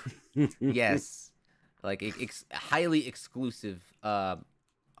grab. Yes. Like highly exclusive,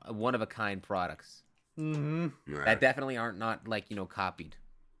 one of a kind products. Mm-hmm. Right. That definitely aren't not like, copied,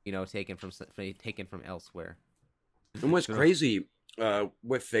 taken from elsewhere. And what's crazy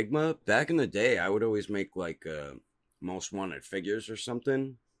with Figma, back in the day, I would always make like most wanted figures or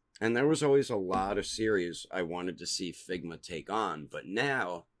something. And there was always a lot of series I wanted to see Figma take on. But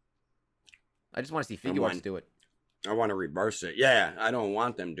now, I just want to see Figuarts do it. I want to reverse it. Yeah, I don't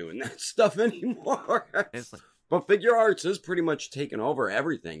want them doing that stuff anymore. It's like, but Figure Arts is pretty much taking over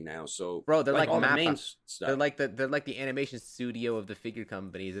everything now. So, bro, they're like all the Mappa. main stuff. They're like the animation studio of the figure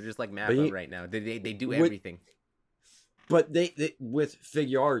companies. They're just like Mappa right now. They do everything. But they with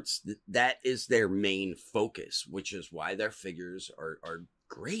Figure Arts, that is their main focus, which is why their figures are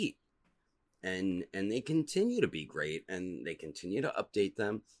great. And they continue to be great, and they continue to update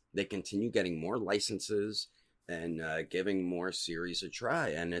them. They continue getting more licenses and giving more series a try.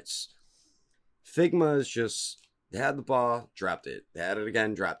 And it's Figma is just, they had the ball, dropped it. They had it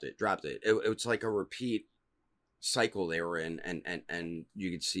again, dropped it. It's like a repeat cycle they were in, and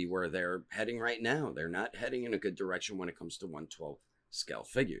you could see where they're heading right now. They're not heading in a good direction when it comes to 1/12 scale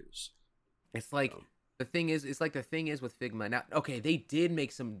figures. It's like the thing is with Figma. Now, okay, they did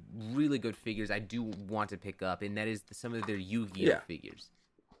make some really good figures I do want to pick up, and that is some of their Yu-Gi-Oh figures.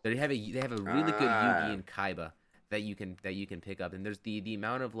 They have a really good Yu-Gi and Kaiba that you can pick up, and there's the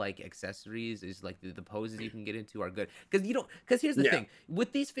amount of like accessories is like the poses you can get into are good because here's the thing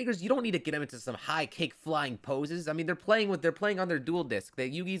with these figures, you don't need to get them into some high kick flying poses. I mean, they're playing on their dual disc.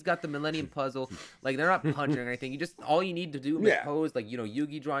 The Yugi's got the Millennium Puzzle, like they're not punching or anything. All you need to do is pose, like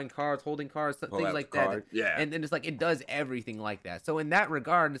Yugi drawing cards, holding cards, things like that. And it's like it does everything like that. So in that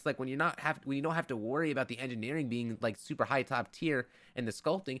regard, it's like when you don't have to worry about the engineering being like super high top tier and the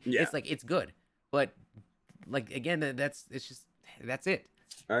sculpting, it's like it's good, but. Like again, that's it.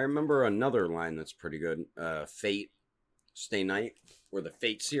 I remember another line that's pretty good. Fate, Stay Night, or the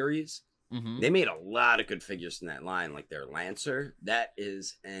Fate series. Mm-hmm. They made a lot of good figures in that line, like their Lancer. That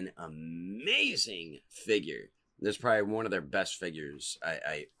is an amazing figure. That's probably one of their best figures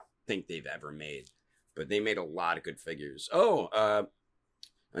I think they've ever made. But they made a lot of good figures.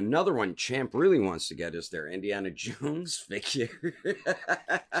 Another one Champ really wants to get is their Indiana Jones figure.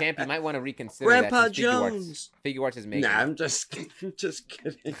 Champ, you might want to reconsider Grandpa that. Jones. Figure Arts is making. Nah, I'm just kidding.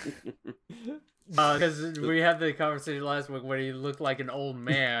 Because we had the conversation last week where he looked like an old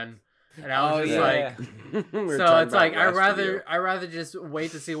man, and I was just like, so it's like I rather just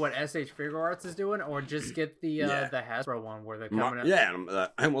wait to see what SH Figure Arts is doing, or just get the Hasbro one where they're coming out. Yeah,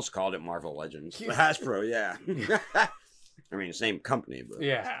 I almost called it Marvel Legends. The Hasbro, yeah. I mean, same company, but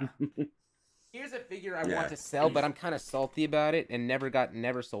yeah. Here's a figure I want to sell, but I'm kind of salty about it and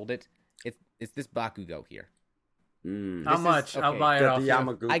never sold it. It's this Bakugo here. How much? I'll buy it off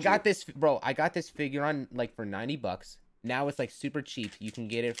you. I got this figure on like for $90. Now it's like super cheap. You can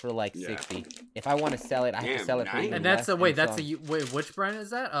get it for like 60. If I want to sell it, I have to sell it for even And that's less. which brand is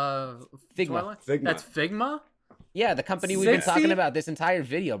that? Figma. That's Figma? Yeah, the company we've been talking about this entire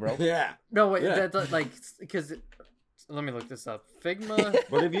video, bro. Yeah. No, wait, that's like because. Let me look this up. Figma.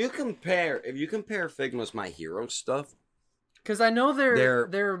 But if you compare Figma's My Hero stuff, because I know their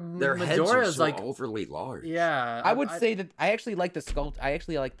heads are so like overly large. Yeah, I would say that I actually like the sculpt. I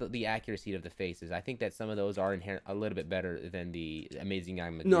actually like the accuracy of the faces. I think that some of those are inherent a little bit better than the Amazing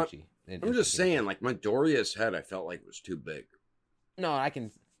Yamaguchi. No, I'm just saying, like Midoriya's head, I felt like was too big. No, I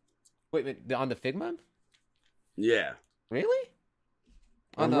can. Wait, on the Figma? Yeah. Really?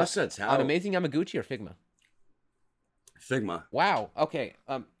 Unless that's how. On Amazing Yamaguchi or Figma? Figma. Wow. Okay.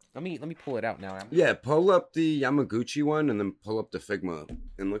 Let me pull it out now. Yeah, pull up the Yamaguchi one and then pull up the Figma,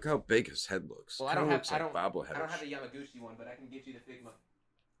 and look how big his head looks. Well, I don't have the Yamaguchi one, but I can get you the Figma.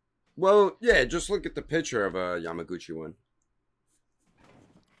 Well, yeah, just look at the picture of a Yamaguchi one.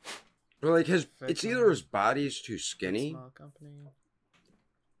 But like it's either his body's too skinny. Small company.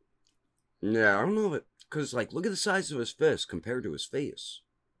 Yeah, I don't know because like look at the size of his fist compared to his face.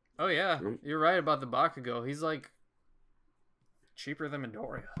 Oh yeah, you're right about the Bakugo. He's like. Cheaper than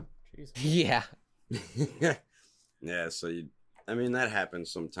Midoriya. Jesus. Yeah. Yeah, so that happens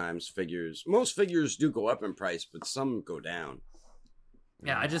sometimes. Most figures do go up in price, but some go down.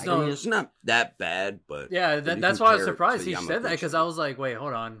 Yeah, I just know it's not that bad, but yeah, that's why I was surprised he said that because I was like, wait,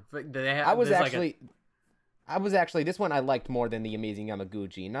 hold on. I was actually this one I liked more than the Amazing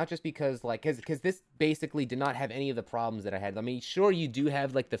Yamaguchi, not just because like because this basically did not have any of the problems that I had. I mean, sure you do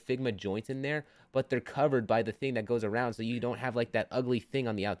have like the Figma joints in there, but they're covered by the thing that goes around, so you don't have like that ugly thing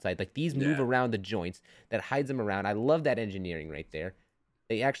on the outside. Like these move around the joints that hides them around. I love that engineering right there.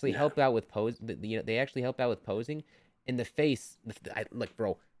 They actually help out with they actually help out with posing. In the face, look,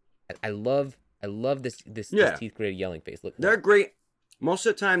 bro, I love this teeth gritted yelling face. Look, they're great. Most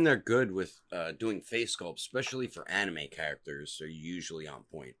of the time, they're good with doing face sculpts, especially for anime characters. They're usually on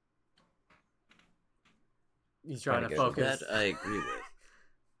point. He's trying to focus. That I agree with.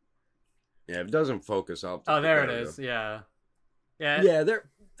 Yeah, if it doesn't focus, I'll. Oh, there it is. Yeah. Yeah, they're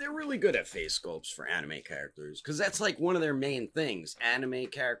really good at face sculpts for anime characters because that's like one of their main things: anime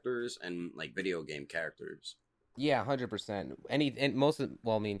characters and like video game characters. Yeah, 100%.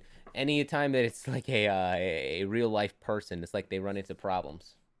 Any time that it's like a real life person, it's like they run into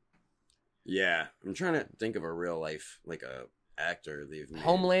problems. Yeah, I'm trying to think of a real life like a actor they've made.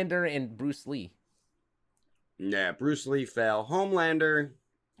 Homelander and Bruce Lee. Yeah, Bruce Lee fell. Homelander,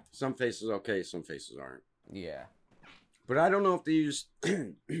 some faces okay, some faces aren't. Yeah, but I don't know if they use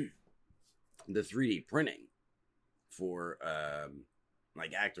the 3D printing for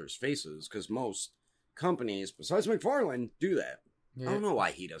like actors' faces because most companies besides McFarlane do that. Yeah. I don't know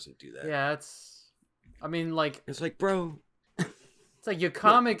why he doesn't do that. Yeah, I mean, like it's like, bro, it's like your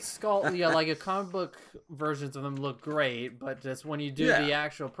comic like your comic book versions of them look great, but just when you do the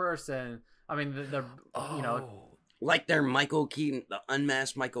actual person, I mean, they're like they're Michael Keaton, the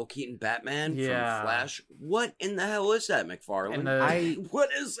unmasked Michael Keaton Batman from Flash. What in the hell is that, McFarlane? What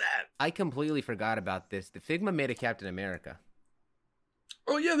is that? I completely forgot about this. The Figma made a Captain America.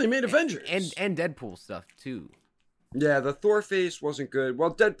 Oh yeah, they made Avengers and Deadpool stuff too. Yeah, the Thor face wasn't good.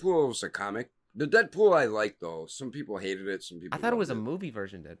 Well, Deadpool was a comic. The Deadpool I liked though. Some people hated it. Some people. I thought it was a movie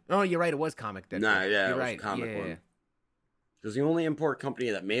version. Oh, you're right. It was comic Deadpool. Nah, yeah, you're it right. was a comic one. Because the only import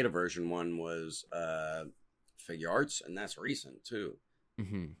company that made a version one was Figure Arts, and that's recent too.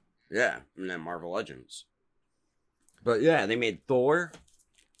 Mm-hmm. Yeah, and then Marvel Legends. But yeah, they made Thor.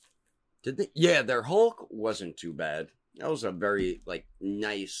 Did they? Yeah, their Hulk wasn't too bad. That was a very like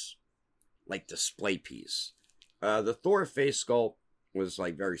nice, like display piece. The Thor face sculpt was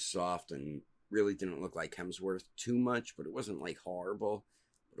like very soft and really didn't look like Hemsworth too much, but it wasn't like horrible.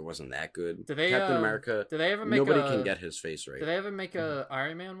 But it wasn't that good. Captain America. Did they ever make nobody can get his face right? Did they ever make a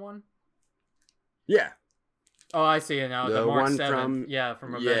Iron Man one? Yeah. Oh, I see it now. The Mark one 7th. from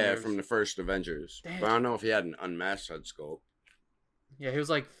from Avengers. Yeah, from the first Avengers. Damn. But I don't know if he had an unmasked head sculpt. Yeah, he was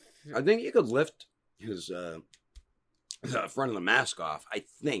like. I think you could lift his front of the mask off. I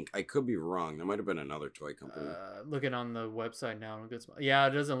think I could be wrong. There might have been another toy company. Looking on the website now, yeah,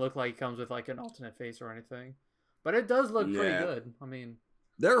 it doesn't look like it comes with like an alternate face or anything, but it does look pretty good. I mean,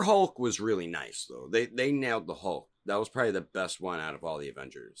 their Hulk was really nice though. They nailed the Hulk. That was probably the best one out of all the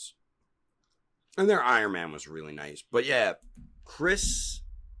Avengers. And their Iron Man was really nice. But yeah, Chris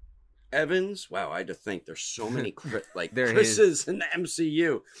Evans. Wow, I had to think. There's so many Chris's in the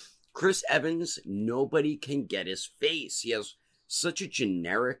MCU. Chris Evans, nobody can get his face. He has such a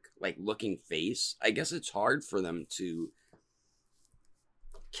generic, like, looking face. I guess it's hard for them to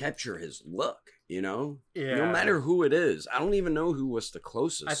capture his look, you know? Yeah. No matter who it is. I don't even know who was the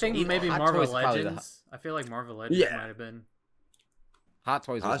closest. I think maybe Marvel Legends. I feel like Marvel Legends might have been. Hot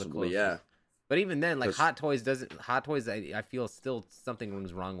Toys was the closest. Yeah. But even then, like, Hot Toys, I feel still something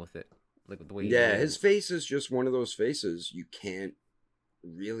was wrong with it. Like, with the way his face is just one of those faces you can't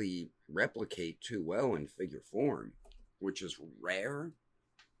really replicate too well in figure form, which is rare.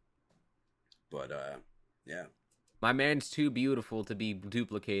 But yeah, my man's too beautiful to be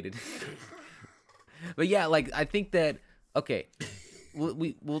duplicated. But yeah, like I think that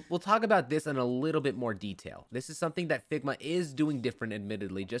we'll talk about this in a little bit more detail. This is something that Figma is doing different,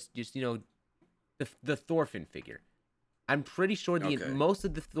 admittedly. Just you know, the Thorfinn figure. I'm pretty sure most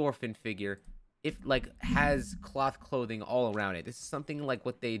of the Thorfinn figure has cloth clothing all around it. This is something like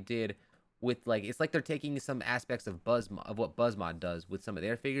what they did with it's like they're taking some aspects of what BuzzMod does with some of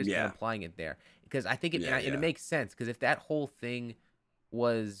their figures and applying it there. Because I think it makes sense. Because if that whole thing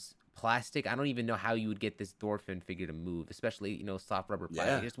was plastic, I don't even know how you would get this Thorfinn figure to move, especially soft rubber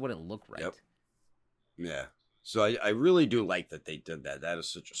plastic. It just wouldn't look right. Yep. Yeah. So I really do like that they did that. That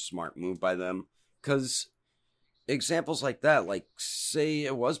is such a smart move by them. Because examples like that, like say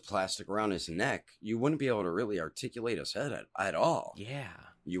it was plastic around his neck, you wouldn't be able to really articulate his head at all. Yeah.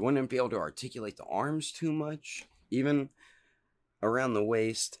 You wouldn't be able to articulate the arms too much, even around the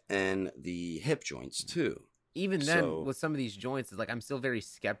waist and the hip joints too. Even then, with some of these joints, it's like I'm still very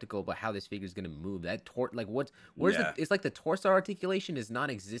skeptical about how this figure is going to move. That it's like the torso articulation is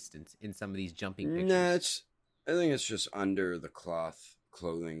non-existent in some of these jumping pictures. Nah, I think it's just under the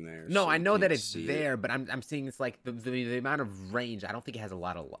clothing there. No, so I you know that can't it's see there, but I'm seeing it's like the amount of range. I don't think it has a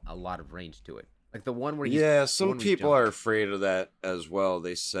lot of range to it. Like the one where he's Yeah, the some one where he's people jumping. are afraid of that as well.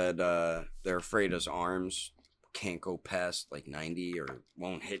 They said they're afraid his arms can't go past like 90 or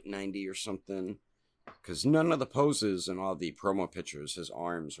won't hit 90 or something. Because none of the poses and all the promo pictures, his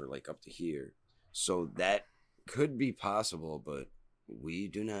arms are like up to here. So that could be possible, but we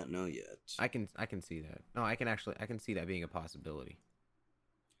do not know yet. I can see that. No, I can see that being a possibility.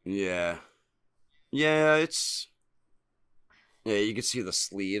 Yeah. Yeah, you can see the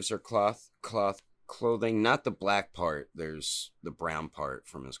sleeves are cloth clothing, not the black part. There's the brown part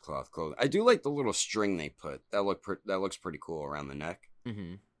from his cloth clothing. I do like the little string they put. That looks pretty cool around the neck.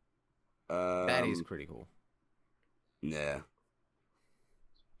 Mm-hmm. That is pretty cool. Yeah.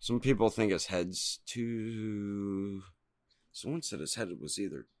 Some people think his head's too. Someone said his head was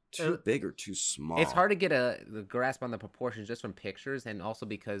either too big or too small. It's hard to get the grasp on the proportions just from pictures, and also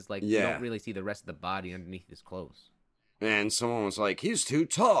because like you don't really see the rest of the body underneath his clothes. And someone was like, "He's too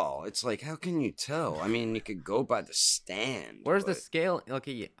tall." It's like, how can you tell? I mean, you could go by the stand. Where's the scale?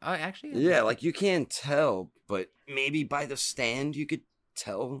 Okay, actually, yeah, like you can't tell, but maybe by the stand you could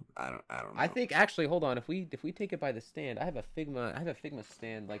tell. I don't know. I think actually, hold on. If we take it by the stand, I have a Figma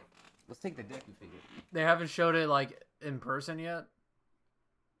stand. Like, let's take the Deku figure. They haven't showed it like in person yet.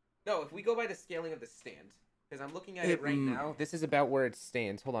 No, if we go by the scaling of the stand, because I'm looking at it right now. This is about where it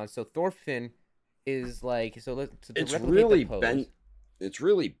stands. Hold on. So Thorfinn is like it's really bent. It's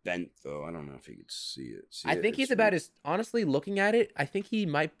really bent though. I don't know if you could see it. I think he's about as honestly looking at it. I think he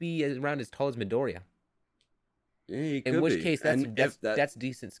might be around as tall as Midoriya. Yeah, he could in which be. case that's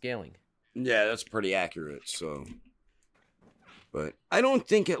decent scaling. Yeah, that's pretty accurate. So, but I don't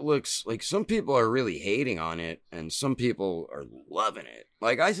think it looks like some people are really hating on it, and some people are loving it.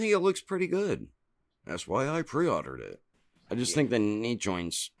 Like I think it looks pretty good. That's why I pre-ordered it. I just think the knee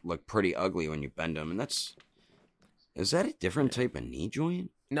joints look pretty ugly when you bend them, and is that a different type of knee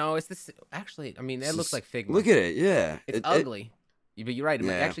joint? No, it's this. Actually, I mean, that looks like Figma. Look at it, yeah. It's ugly. But you're right.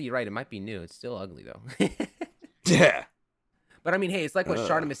 Actually, you're right. It might be new. It's still ugly though. Yeah. But I mean, hey, it's like what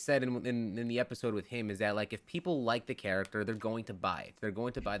Shartimus said in the episode with him is that like if people like the character, they're going to buy it. They're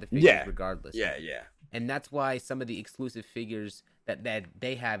going to buy the figures regardless. Yeah, yeah. And that's why some of the exclusive figures that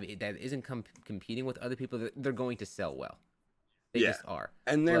they have that isn't competing with other people, they're going to sell well. They just are.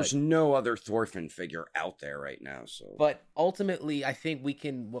 And there's no other Thorfinn figure out there right now. So, but ultimately, I think we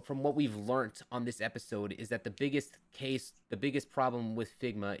can, from what we've learned on this episode, is that the biggest problem with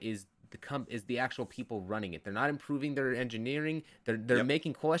Figma is the actual people running it. They're not improving their engineering. They're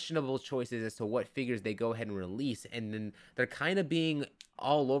making questionable choices as to what figures they go ahead and release, and then they're kind of being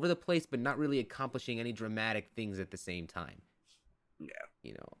all over the place, but not really accomplishing any dramatic things at the same time. Yeah,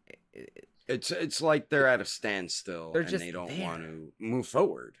 you know. It's like they're at a standstill and they don't want to move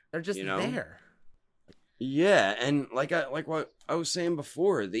forward. They're just there. Yeah, and like what I was saying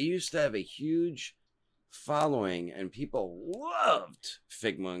before, they used to have a huge following and people loved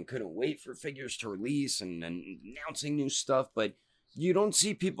Figma and couldn't wait for figures to release and announcing new stuff, but you don't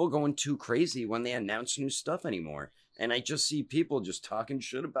see people going too crazy when they announce new stuff anymore. And I just see people just talking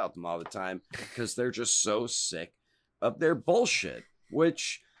shit about them all the time because they're just so sick of their bullshit,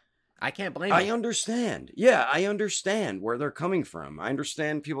 which I can't blame I understand. Yeah, I understand where they're coming from. I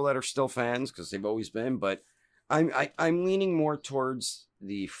understand people that are still fans because they've always been, but I'm leaning more towards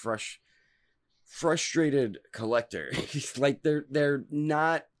the frustrated collector. Like they're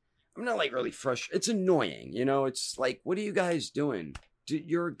not. I'm not like really frustrated. It's annoying, you know. It's like, what are you guys doing?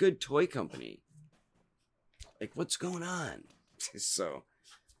 You're a good toy company. Like, what's going on? So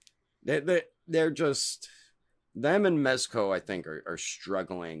they're just them and Mezco. I think are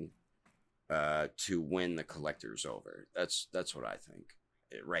struggling to win the collectors over. That's what I think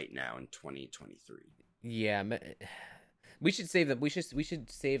right now in 2023. Yeah, we should save We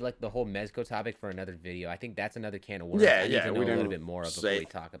should save like the whole Mezco topic for another video. I think that's another can of worms. I need to know a little bit more of before we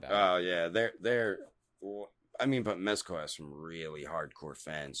talk about it. Oh yeah, they're. I mean, but Mezco has some really hardcore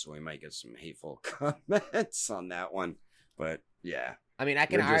fans, so we might get some hateful comments on that one. But yeah. I mean,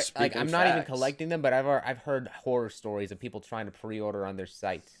 I'm not even collecting them, but I've heard horror stories of people trying to pre-order on their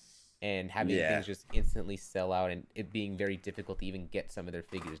site and having things just instantly sell out, and it being very difficult to even get some of their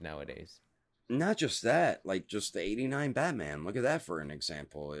figures nowadays. Not just that, like just the '89 Batman. Look at that for an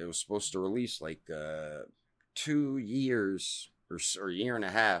example. It was supposed to release like 2 years or a year and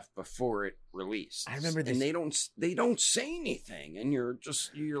a half before it released. I remember this, and they don't say anything, and you're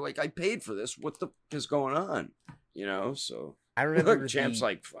like, I paid for this. What the f- is going on? You know, so. I remember Look, Champ's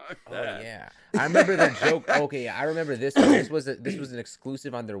like, fuck that. Oh yeah, I remember the joke. Okay, I remember this. This was an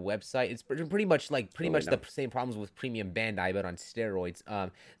exclusive on their website. It's pretty much the same problems with Premium Bandai, but on steroids.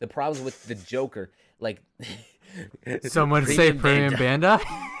 The problems with the Joker, like someone say Premium Bandai.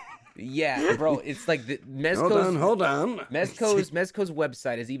 Yeah, bro, it's like the Mezco's. Hold on. Mezco's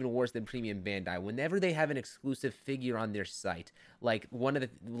website is even worse than Premium Bandai. Whenever they have an exclusive figure on their site, like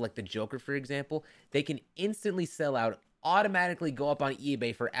the Joker, for example, they can instantly sell out, automatically go up on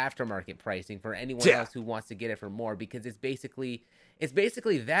eBay for aftermarket pricing for anyone else who wants to get it for more, because it's basically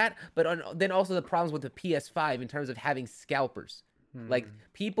that. But then also the problems with the PS5 in terms of having scalpers. Like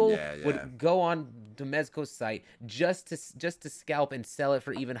people would go on the Mezco's site just to scalp and sell it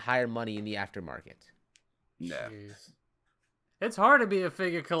for even higher money in the aftermarket. Yeah, it's hard to be a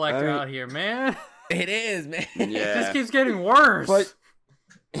figure collector out here, man. It is, man. Yeah. It just keeps getting worse. But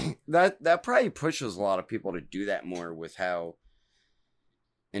that probably pushes a lot of people to do that more with how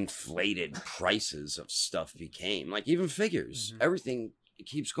inflated prices of stuff became. Like even figures, everything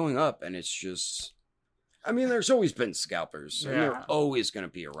keeps going up, and it's just. I mean, there's always been scalpers, and they're always going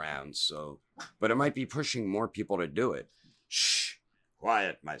to be around, so... But it might be pushing more people to do it. Shh!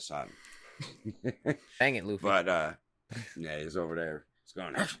 Quiet, my son. Dang it, Luffy. But, yeah, he's over there. He's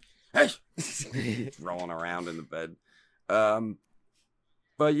going, hey! Rolling around in the bed.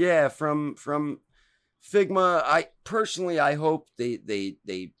 But, yeah, from Figma, I hope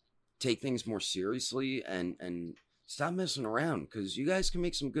they take things more seriously and stop messing around, because you guys can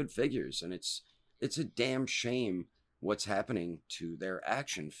make some good figures, and it's a damn shame what's happening to their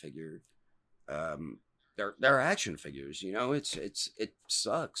action figure. Their action figures, you know, it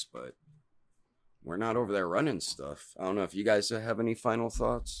sucks, but we're not over there running stuff. I don't know if you guys have any final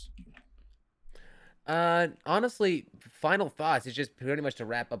thoughts. Honestly, final thoughts is just pretty much to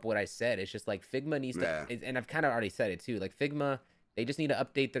wrap up what I said. It's just like Figma needs to, and I've kind of already said it too. Like Figma, they just need to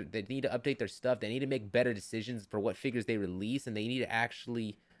update their stuff. They need to make better decisions for what figures they release, and they need to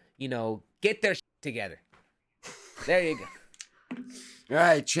actually, get their shit together. There you go. All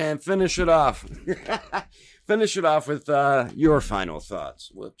right, Champ, finish it off. Finish it off with your final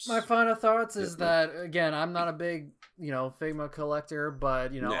thoughts. Whoops. My final thoughts is that, again, I'm not a big, Figma collector,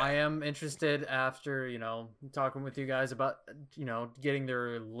 but, I am interested after, talking with you guys about, getting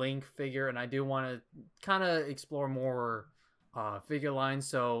their Link figure, and I do want to kind of explore more figure lines,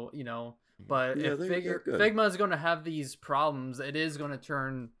 so, but if Figma is going to have these problems, it is going to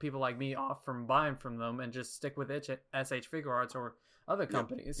turn people like me off from buying from them and just stick with SH Figure Arts or other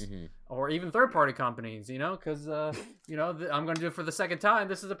companies or even third-party companies, because, I'm going to do it for the second time.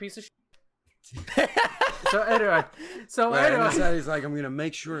 This is a piece of shit. So anyway, he's like, I'm gonna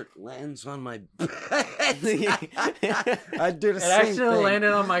make sure it lands on my bed. I did the same thing. It actually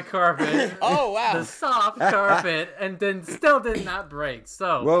landed on my carpet. Oh wow, the soft carpet, and then still did not break.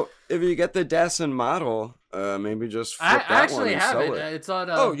 So well, if you get the Dassin model, maybe just flip that actually one and have sell it. it. It's on.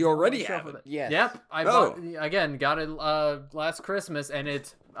 Oh, you already have it. Yeah. Yep. I got it last Christmas, and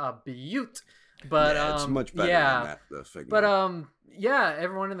it's a beaut. But it's much better than that. The Figma. But yeah,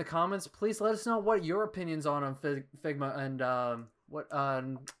 everyone in the comments, please let us know what your opinions on Figma and what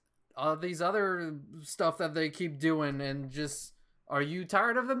all these other stuff that they keep doing, and just, are you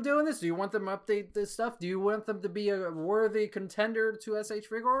tired of them doing this? Do you want them to update this stuff? Do you want them to be a worthy contender to SH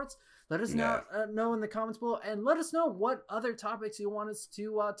Figure Arts? Let us know in the comments below, and let us know what other topics you want us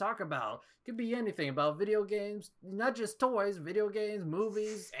to talk about. It could be anything about video games, not just toys, video games,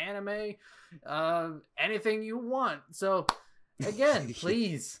 movies, anime, anything you want. So again,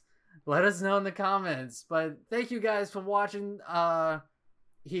 please let us know in the comments. But thank you guys for watching.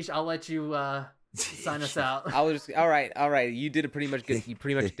 Heesh, I'll let you sign us out. All right. You did pretty much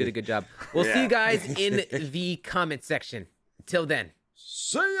did a good job. We'll see you guys in the comment section. Till then.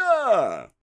 See ya!